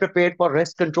decently well prepared for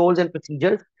risk controls and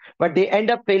procedures, but they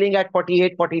end up failing at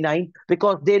 48, 49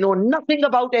 because they know nothing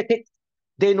about ethics.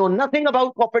 They know nothing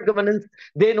about corporate governance.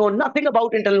 They know nothing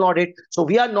about internal audit. So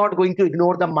we are not going to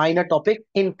ignore the minor topic.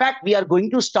 In fact, we are going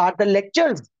to start the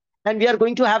lectures, and we are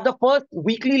going to have the first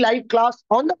weekly live class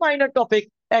on the minor topic,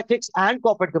 ethics and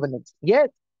corporate governance. Yes,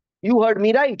 you heard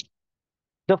me right.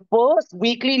 The first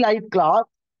weekly live class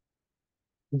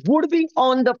would be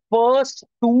on the first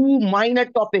two minor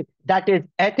topics, that is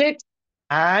ethics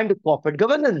and corporate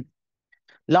governance.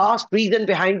 Last reason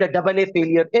behind the double A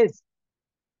failure is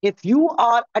if you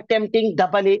are attempting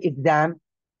double A exam,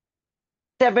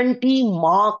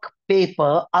 70-mark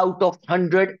paper out of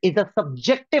 100 is a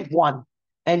subjective one,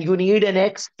 and you need an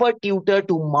expert tutor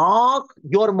to mark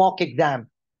your mock exam.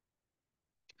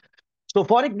 So,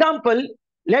 for example,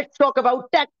 let's talk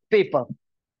about tax paper.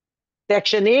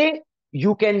 Section A,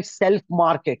 you can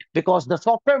self-mark it because the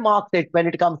software marks it when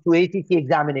it comes to ACCA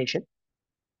examination.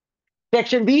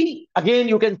 Section B, again,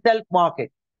 you can self-mark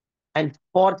it. And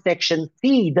for section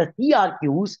C, the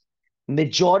CRQs,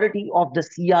 majority of the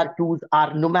CRQs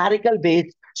are numerical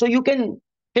based. So you can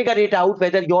figure it out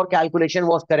whether your calculation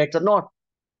was correct or not.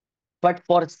 But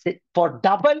for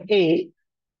double A,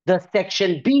 the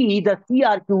section B, the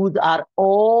CRQs are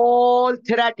all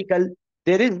theoretical.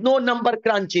 There is no number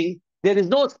crunching. There is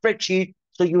no spreadsheet.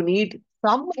 So you need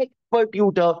some expert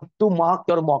tutor to mark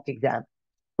your mock exam.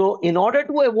 So in order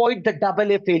to avoid the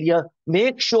double A failure,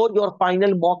 make sure your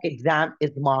final mock exam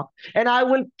is marked. And I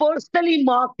will personally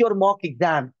mark your mock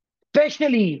exam,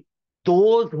 especially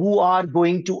those who are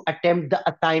going to attempt the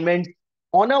assignments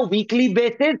on a weekly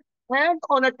basis and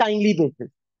on a timely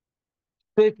basis.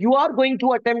 So if you are going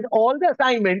to attempt all the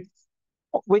assignments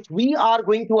which we are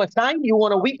going to assign you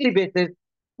on a weekly basis,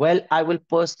 well, I will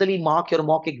personally mark your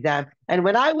mock exam. And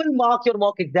when I will mark your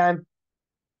mock exam,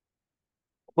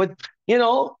 with,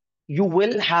 you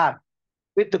will have,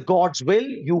 with the God's will,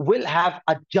 you will have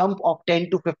a jump of 10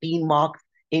 to 15 marks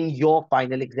in your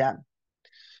final exam.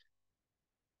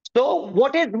 So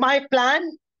what is my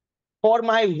plan for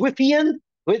my VIFHE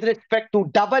with respect to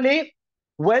double A?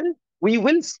 Well, we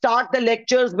will start the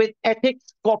lectures with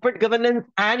ethics, corporate governance,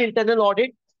 and internal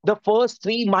audit, the first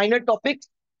three minor topics.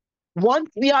 Once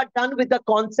we are done with the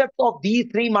concept of these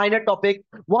three minor topics,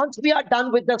 once we are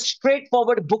done with the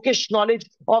straightforward bookish knowledge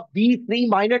of these three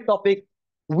minor topics,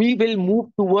 we will move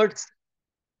towards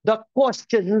the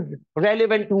questions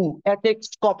relevant to ethics,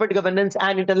 corporate governance,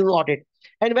 and internal audit.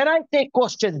 And when I say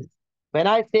questions,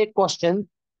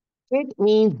 it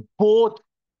means both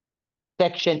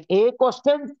section A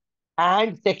questions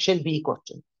and section B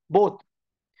questions. both.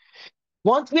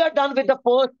 Once we are done with the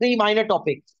first three minor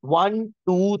topics, one,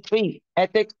 two, three,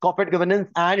 ethics, corporate governance,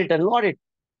 and internal audit,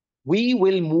 we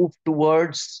will move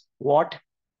towards what?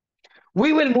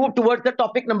 We will move towards the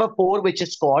topic number four, which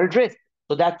is called risk.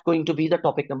 So that's going to be the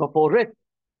topic number four, risk.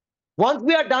 Once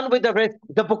we are done with the risk,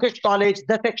 the bookish knowledge,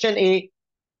 the section A,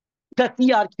 the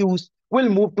CRQs, will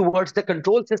move towards the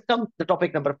control system, the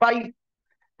topic number five.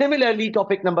 Similarly,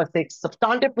 topic number six,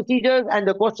 substantive procedures and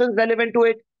the questions relevant to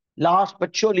it. Last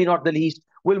but surely not the least,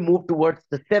 we'll move towards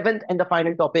the seventh and the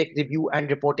final topic, review and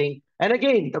reporting. And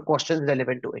again, the questions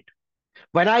relevant to it.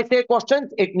 When I say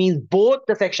questions, it means both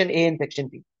the section A and section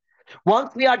B.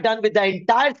 Once we are done with the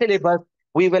entire syllabus,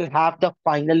 we will have the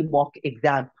final mock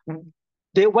exam.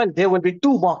 There will be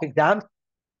two mock exams.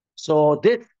 So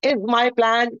this is my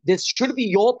plan. This should be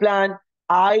your plan.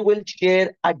 I will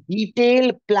share a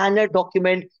detailed planner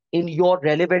document in your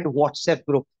relevant WhatsApp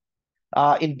group,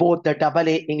 in both the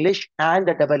AA English and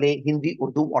the AA Hindi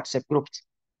Urdu WhatsApp groups.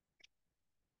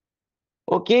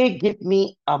 Okay, give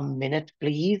me a minute,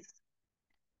 please.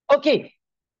 Okay,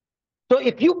 so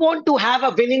if you want to have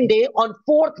a winning day on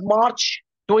 4th March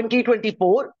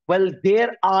 2024, well,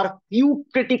 there are few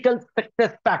critical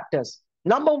success factors.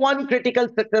 Number one critical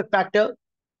success factor,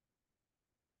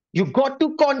 you got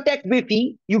to contact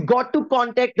VIFHE, you got to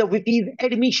contact the VIFHE's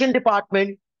admission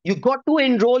department, you got to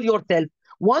enroll yourself.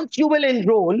 Once you will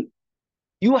enroll,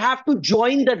 you have to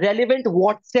join the relevant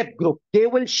WhatsApp group. They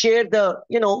will share the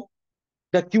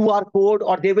QR code,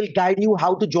 or they will guide you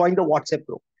how to join the WhatsApp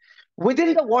group.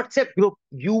 Within the WhatsApp group,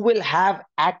 you will have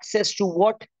access to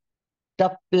what?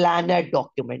 The planner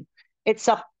document. It's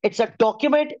a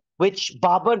document which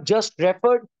Babar just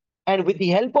referred, and with the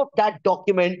help of that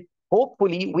document,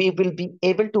 hopefully we will be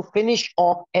able to finish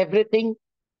off everything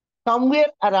somewhere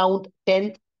around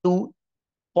 10th to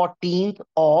 14th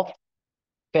of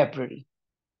February.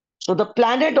 So the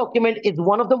planner document is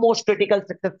one of the most critical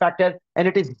success factors, and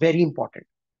it is very important.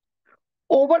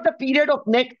 Over the period of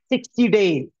next 60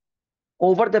 days,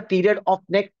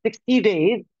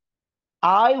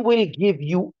 I will give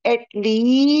you at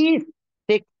least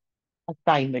 6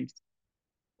 assignments.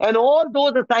 And all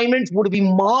those assignments would be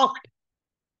marked.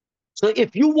 So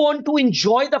if you want to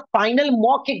enjoy the final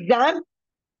mock exam,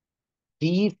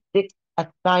 these 6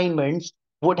 assignments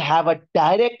would have a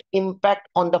direct impact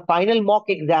on the final mock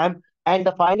exam, and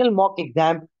the final mock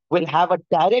exam will have a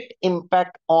direct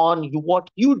impact on what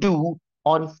you do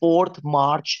on 4th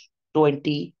March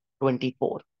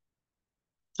 2024.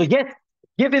 So yes,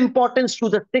 give importance to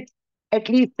the at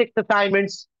least 6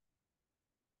 assignments.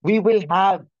 We will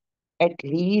have at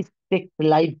least 6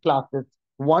 live classes,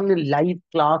 one live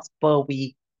class per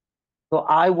week. So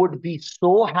I would be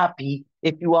so happy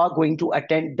if you are going to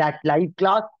attend that live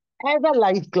class as a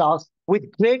live class with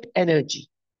great energy.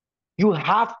 You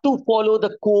have to follow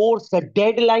the course, the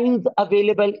deadlines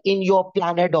available in your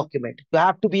planner document. You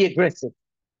have to be aggressive.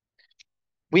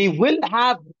 We will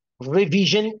have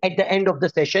revision at the end of the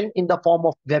session in the form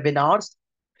of webinars.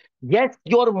 Yes,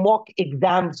 your mock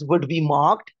exams would be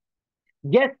marked.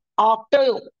 Yes,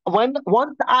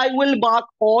 once I will mark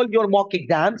all your mock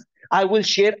exams, I will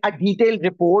share a detailed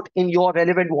report in your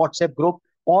relevant WhatsApp group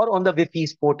or on the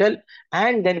VIFHE's portal,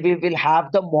 and then we will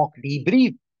have the mock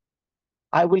debrief.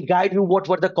 I will guide you what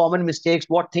were the common mistakes,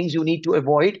 what things you need to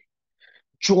avoid.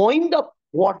 Join the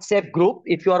WhatsApp group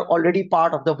if you are already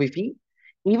part of the VIFHE.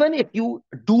 Even if you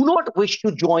do not wish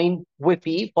to join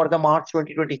VIFHE for the March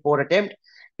 2024 attempt,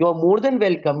 you are more than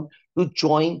welcome to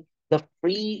join the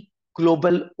free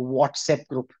global WhatsApp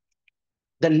group.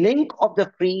 The link of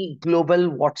the free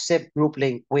global WhatsApp group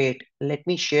link. Wait, let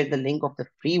me share the link of the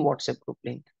free WhatsApp group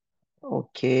link.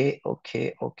 Okay.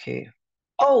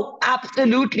 Oh,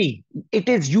 absolutely. It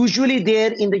is usually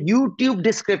there in the YouTube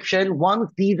description once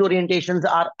these orientations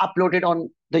are uploaded on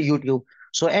the YouTube.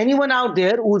 So anyone out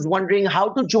there who's wondering how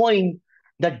to join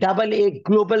the AA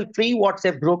Global Free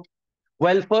WhatsApp group,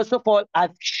 well, first of all,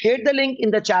 I've shared the link in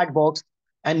the chat box.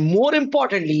 And more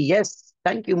importantly, yes,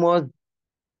 thank you, Moiz.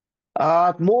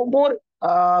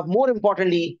 More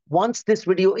importantly, once this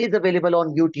video is available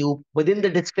on YouTube, within the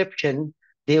description,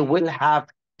 they will have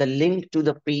the link to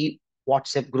the free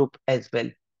WhatsApp group as well.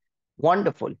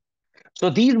 Wonderful. So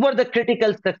these were the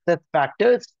critical success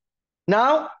factors.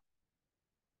 Now,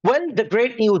 well, the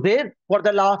great news is for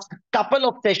the last couple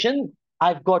of sessions,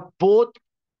 I've got both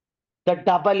the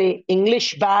AA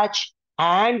English batch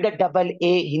and the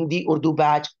AA Hindi Urdu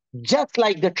batch. Just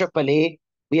like the AAA,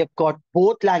 we have got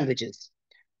both languages.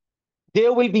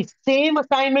 There will be same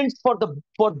assignments for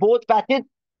both batches,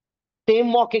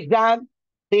 same mock exam,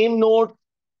 same notes,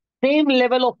 same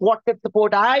level of WhatsApp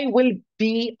support. I will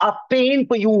be a pain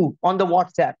for you on the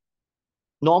WhatsApp.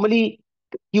 Normally,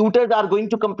 tutors are going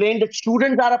to complain that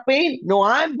students are a pain. No,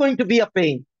 I'm going to be a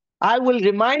pain. I will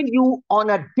remind you on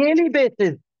a daily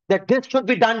basis that this should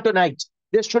be done tonight.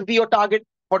 This should be your target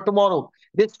for tomorrow.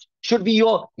 This should be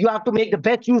you have to make the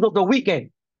best use of the weekend.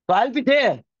 So I'll be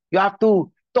there. You have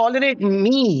to tolerate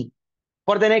me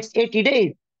for the next 80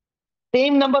 days.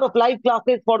 Same number of live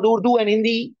classes for the Urdu and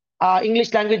Hindi,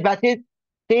 English language batches,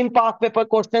 same past paper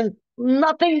questions.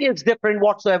 Nothing is different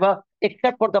whatsoever,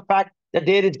 except for the fact that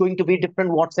there is going to be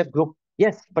different WhatsApp group.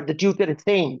 Yes, but the tutor is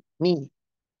same, me.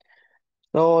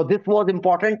 So this was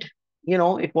important.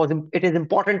 It is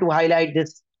important to highlight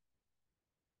this.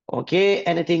 Okay,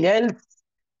 anything else?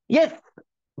 Yes,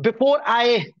 before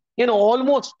I,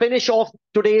 almost finish off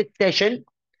today's session,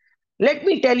 let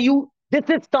me tell you, this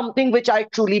is something which I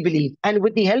truly believe. And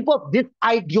with the help of this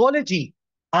ideology,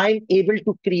 I'm able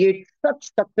to create such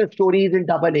success stories in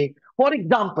double A. For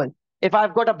example, if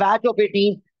I've got a batch of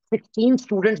 18, 16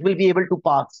 students will be able to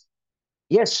pass.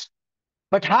 Yes.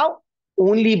 But how?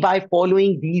 Only by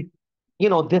following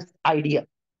this idea.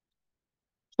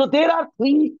 So there are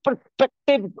three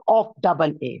perspectives of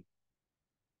double A.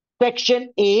 Section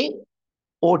A,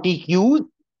 OTQs.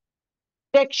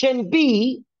 Section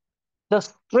B, the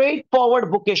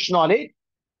straightforward bookish knowledge,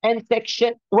 and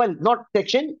not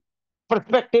section,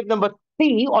 perspective number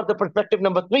C or the perspective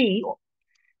number 3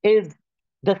 is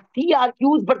the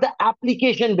CRQs, but the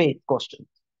application based questions.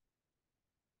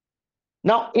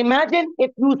 Now imagine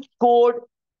if you scored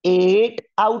 8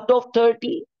 out of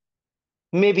 30,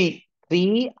 maybe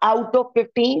 3 out of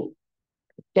 15,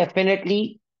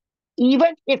 definitely.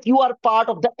 Even if you are part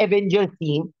of the Avengers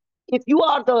team, if you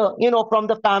are from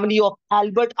the family of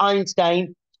Albert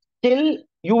Einstein, still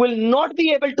you will not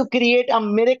be able to create a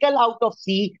miracle out of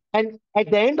C, and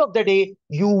at the end of the day,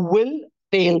 you will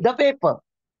fail the paper.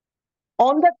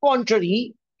 On the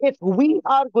contrary, if we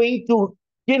are going to,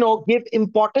 give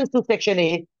importance to section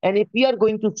A, and if we are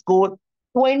going to score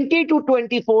 20 to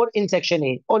 24 in section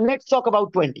A, or let's talk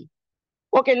about 20.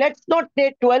 Okay, let's not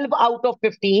say 12 out of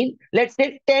 15. Let's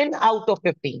say 10 out of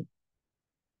 15.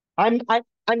 I'm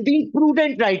being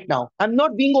prudent right now. I'm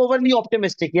not being overly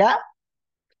optimistic. Yeah.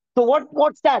 So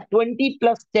what's that? 20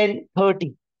 plus 10,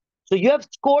 30. So you have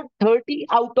scored 30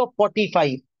 out of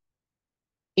 45.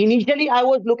 Initially, I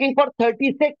was looking for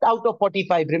 36 out of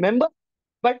 45. Remember?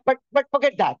 But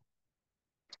forget that.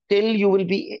 Still, you will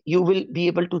be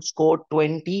able to score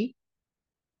 20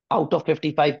 out of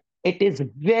 55. It is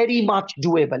very much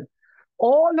doable.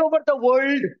 All over the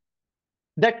world,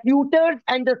 the tutors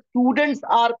and the students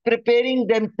are preparing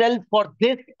themselves for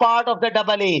this part of the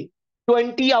double A.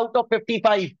 20 out of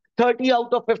 55, 30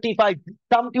 out of 55.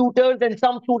 Some tutors and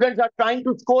some students are trying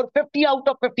to score 50 out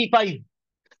of 55.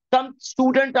 Some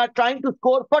students are trying to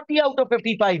score 40 out of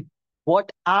 55.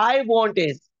 What I want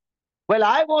is, well,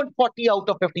 I want 40 out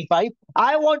of 55.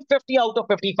 I want 50 out of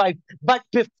 55. But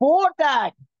before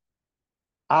that,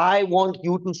 I want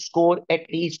you to score at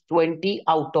least 20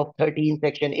 out of 30 in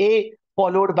section A,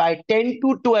 followed by 10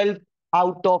 to 12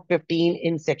 out of 15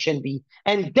 in section B.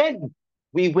 And then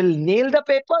we will nail the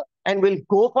paper and we'll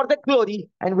go for the glory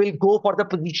and we'll go for the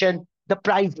position, the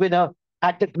prize winner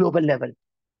at the global level.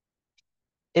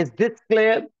 Is this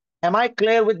clear? Am I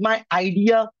clear with my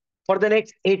idea for the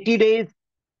next 80 days?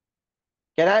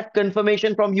 Can I have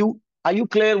confirmation from you? Are you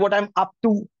clear what I'm up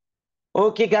to?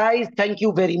 Okay, guys, thank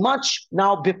you very much.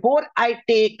 Now, before I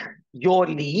take your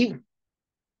leave,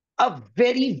 a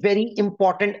very, very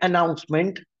important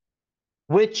announcement,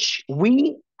 which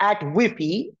we at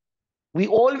VIFHE, we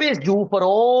always do for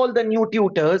all the new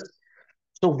tutors.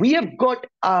 So we have got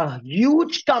a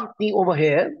huge company over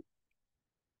here,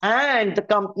 and the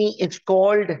company is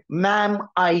called Ma'am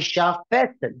Aisha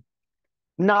Faisal.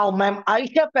 Now, Ma'am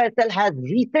Aisha Faisal has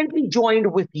recently joined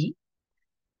VIFHE,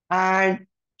 and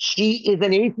she is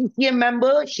an ACCA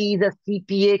member. She is a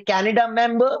CPA Canada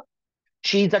member.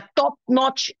 She's a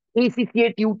top-notch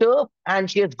ACCA tutor, and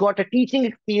she has got a teaching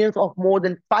experience of more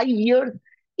than 5 years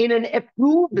in an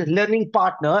approved learning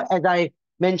partner, as I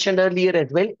mentioned earlier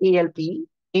as well, ALP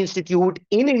Institute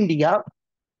in India.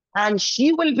 And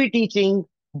she will be teaching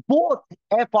both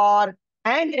FR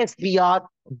and SBR,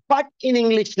 but in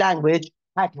English language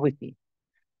at VIFHE.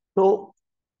 So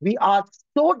we are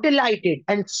so delighted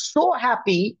and so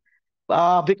happy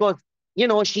because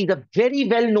she's a very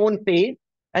well-known face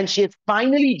and she has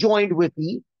finally joined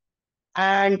VIFHE.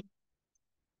 And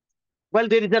well,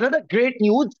 there is another great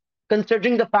news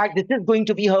considering the fact this is going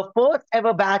to be her first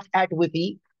ever batch at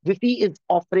VIFHE. VIFHE is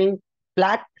offering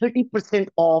flat 30%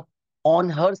 off on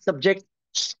her subject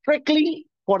strictly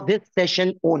for this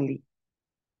session only.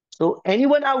 So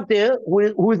anyone out there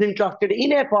who is interested in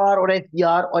FR or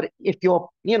SDR, or if you're,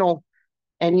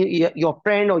 any your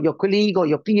friend or your colleague or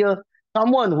your peer,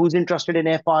 someone who's interested in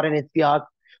FR and SDR,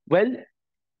 well,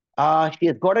 she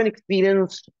has got an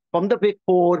experience from the Big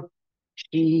Four.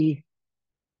 She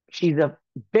she's a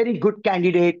very good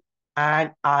candidate,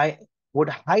 and I would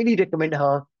highly recommend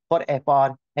her for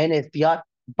FR and SDR,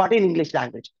 but in English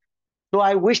language. So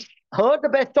I wish her the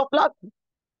best of luck.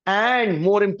 And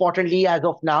more importantly, as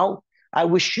of now, I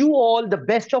wish you all the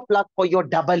best of luck for your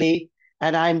double A.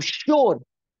 And I'm sure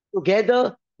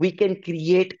together we can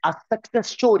create a success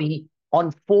story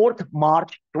on 4th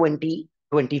March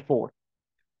 2024.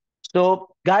 So,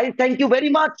 guys, thank you very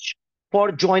much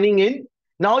for joining in.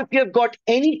 Now, if you have got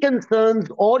any concerns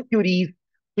or queries,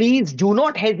 please do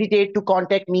not hesitate to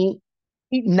contact me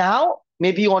now,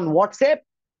 maybe on WhatsApp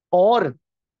or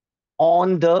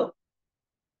on the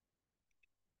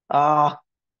uh,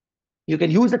 you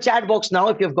can use the chat box now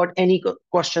if you've got any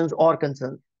questions or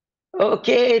concerns.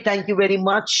 Okay, thank you very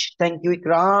much. Thank you,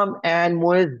 Ikram and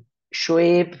Moiz,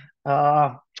 Shoaib.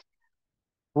 Uh,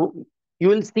 you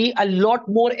will see a lot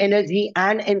more energy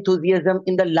and enthusiasm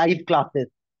in the live classes.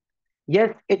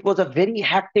 Yes, it was a very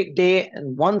hectic day.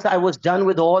 And once I was done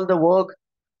with all the work,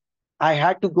 I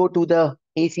had to go to the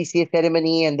ACCA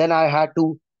ceremony, and then I had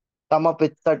to come up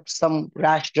with some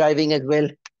rash driving as well.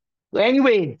 So,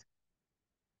 anyways,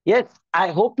 yes, I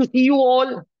hope to see you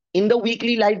all in the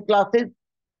weekly live classes.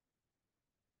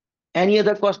 Any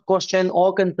other question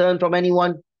or concern from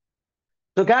anyone?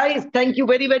 So, guys, thank you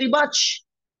very, very much.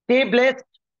 Stay blessed.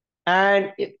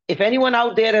 And if anyone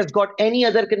out there has got any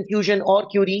other confusion or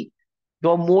query,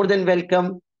 you're more than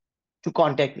welcome to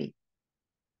contact me.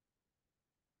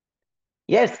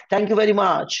 Yes, thank you very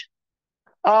much.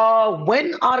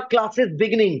 When are classes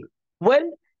beginning?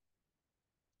 Well,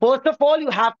 first of all, you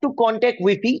have to contact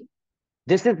VIFHE.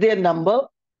 This is their number.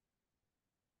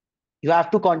 You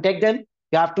have to contact them.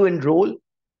 You have to enroll.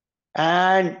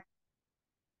 And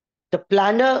the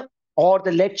planner or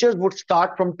the lectures would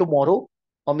start from tomorrow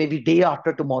or maybe day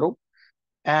after tomorrow.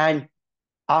 And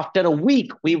after a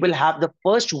week, we will have the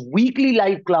first weekly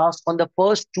live class on the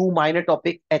first two minor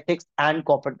topics, ethics and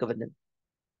corporate governance.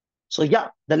 So yeah,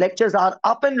 the lectures are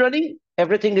up and running.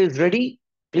 Everything is ready.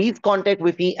 Please contact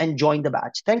with me and join the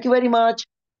batch. Thank you very much.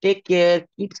 Take care.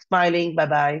 Keep smiling.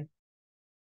 Bye-bye.